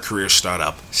 our careers start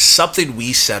up. Something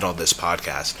we said on this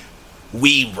podcast,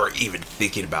 we were even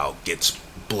thinking about gets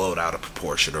blown out of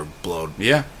proportion or blown.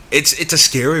 Yeah. It's a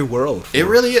scary world. It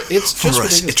really is. It's for just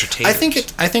us ridiculous.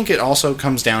 entertainers. I think it also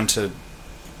comes down to,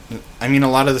 I mean, a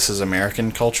lot of this is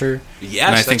American culture. Yes,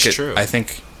 and I think that's true. I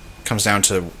think it comes down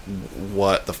to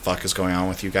what the fuck is going on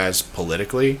with you guys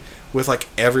politically, with, like,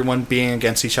 everyone being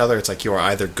against each other. It's like, you are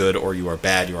either good or you are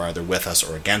bad. You are either with us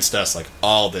or against us. Like,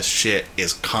 all this shit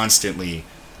is constantly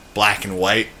black and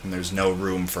white, and there's no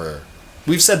room for...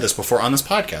 We've said this before on this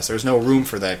podcast. There's no room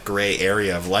for that gray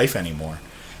area of life anymore.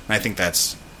 And I think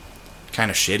that's kind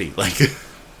of shitty. Like, I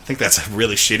think that's a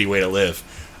really shitty way to live.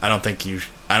 I don't think you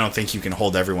can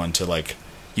hold everyone to, like,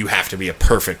 you have to be a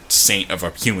perfect saint of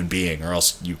a human being or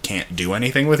else you can't do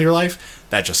anything with your life.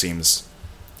 That just seems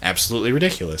absolutely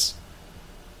ridiculous.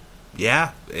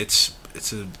 Yeah, it's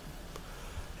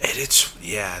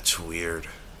weird.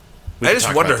 I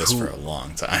just wonder this for a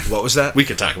long time. What was that? We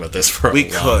could talk about this for a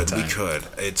long time. We could.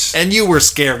 It's... And you were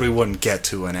scared we wouldn't get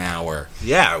to an hour.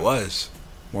 Yeah, I was.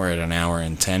 We're at an hour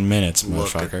and 10 minutes,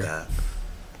 motherfucker. Look at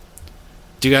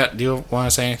Do you want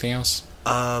to say anything else?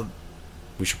 that.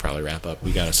 We should probably wrap up.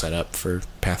 We got to set up for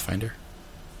Pathfinder.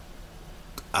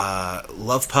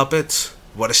 Love puppets.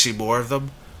 Want to see more of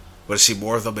them? Want to see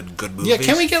more of them in good movies? Yeah,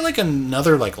 can we get, like,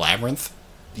 another, like, Labyrinth?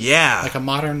 Yeah. Like a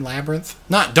modern Labyrinth?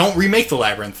 Don't remake the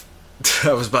Labyrinth.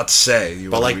 I was about to say.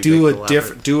 But, like, do a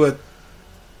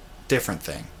different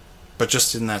thing. But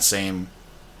just in that same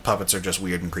puppets are just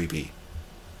weird and creepy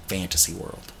fantasy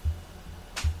world.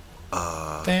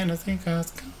 Fantasy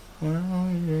cosmos.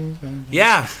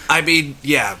 Yeah, I mean,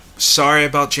 yeah. Sorry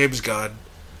about James Gunn.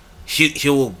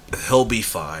 He'll be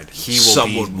fine.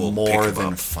 Someone will more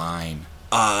than fine.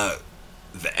 The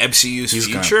MCU's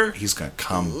future. He's gonna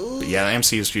come. Yeah, the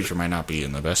MCU's future might not be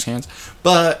in the best hands,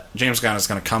 but James Gunn is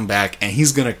gonna come back, and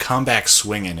he's gonna come back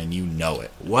swinging, and you know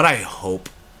it. What I hope,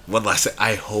 one last thing,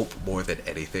 I hope more than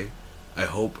anything, I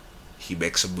hope he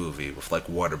makes a movie with, like,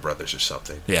 Warner Brothers or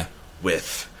something. Yeah,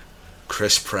 with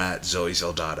Chris Pratt, Zoe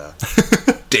Saldana,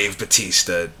 Dave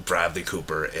Bautista, Bradley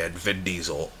Cooper, and Vin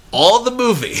Diesel. All the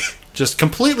movie. just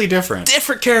completely different.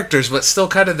 Different characters, but still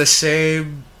kind of the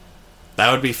same.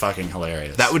 That would be fucking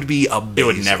hilarious. That would be amazing. It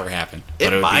would never happen,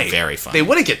 but it would be very fun. They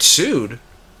wouldn't get sued.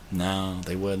 No,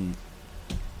 they wouldn't.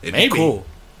 It'd Maybe. be cool.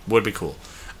 Would be cool.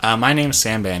 My name is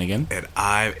Sam Bannigan. And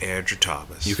I'm Andrew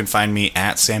Thomas. You can find me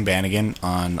at Sam Bannigan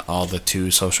on all the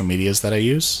 2 social medias that I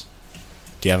use.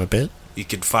 Do you have a bit? You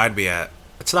can find me at...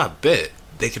 It's not a bit.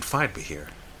 They can find me here.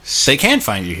 They can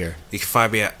find you here. You can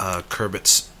find me at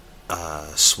Kermit's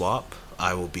Swap.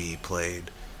 I will be playing...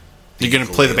 You're going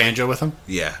to play the banjo with him?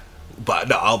 Yeah. But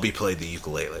no, I'll be playing the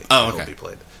ukulele. Oh, okay. I'll be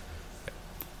playing.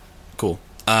 Cool.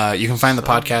 You can find the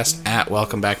podcast at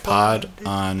Welcome Back Pod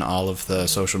on all of the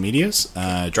social medias.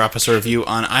 Drop us a review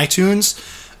on iTunes.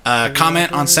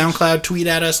 Comment on SoundCloud. Tweet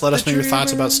at us. Let us know your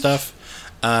thoughts about stuff.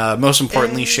 Most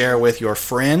importantly, share with your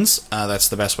friends. That's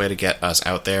the best way to get us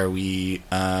out there. We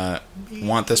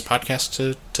want this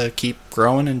podcast to keep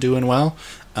growing and doing well.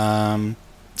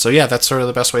 So yeah, that's sort of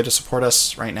the best way to support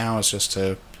us right now is just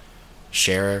to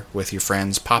share with your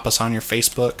friends. Pop us on your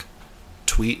Facebook.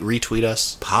 Retweet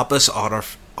us. Pop us on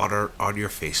your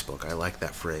Facebook. I like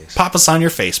that phrase. Pop us on your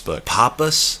Facebook. Pop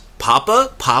us.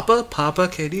 Papa,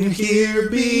 can you hear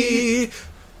me?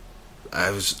 I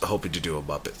was hoping to do a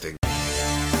Muppet thing.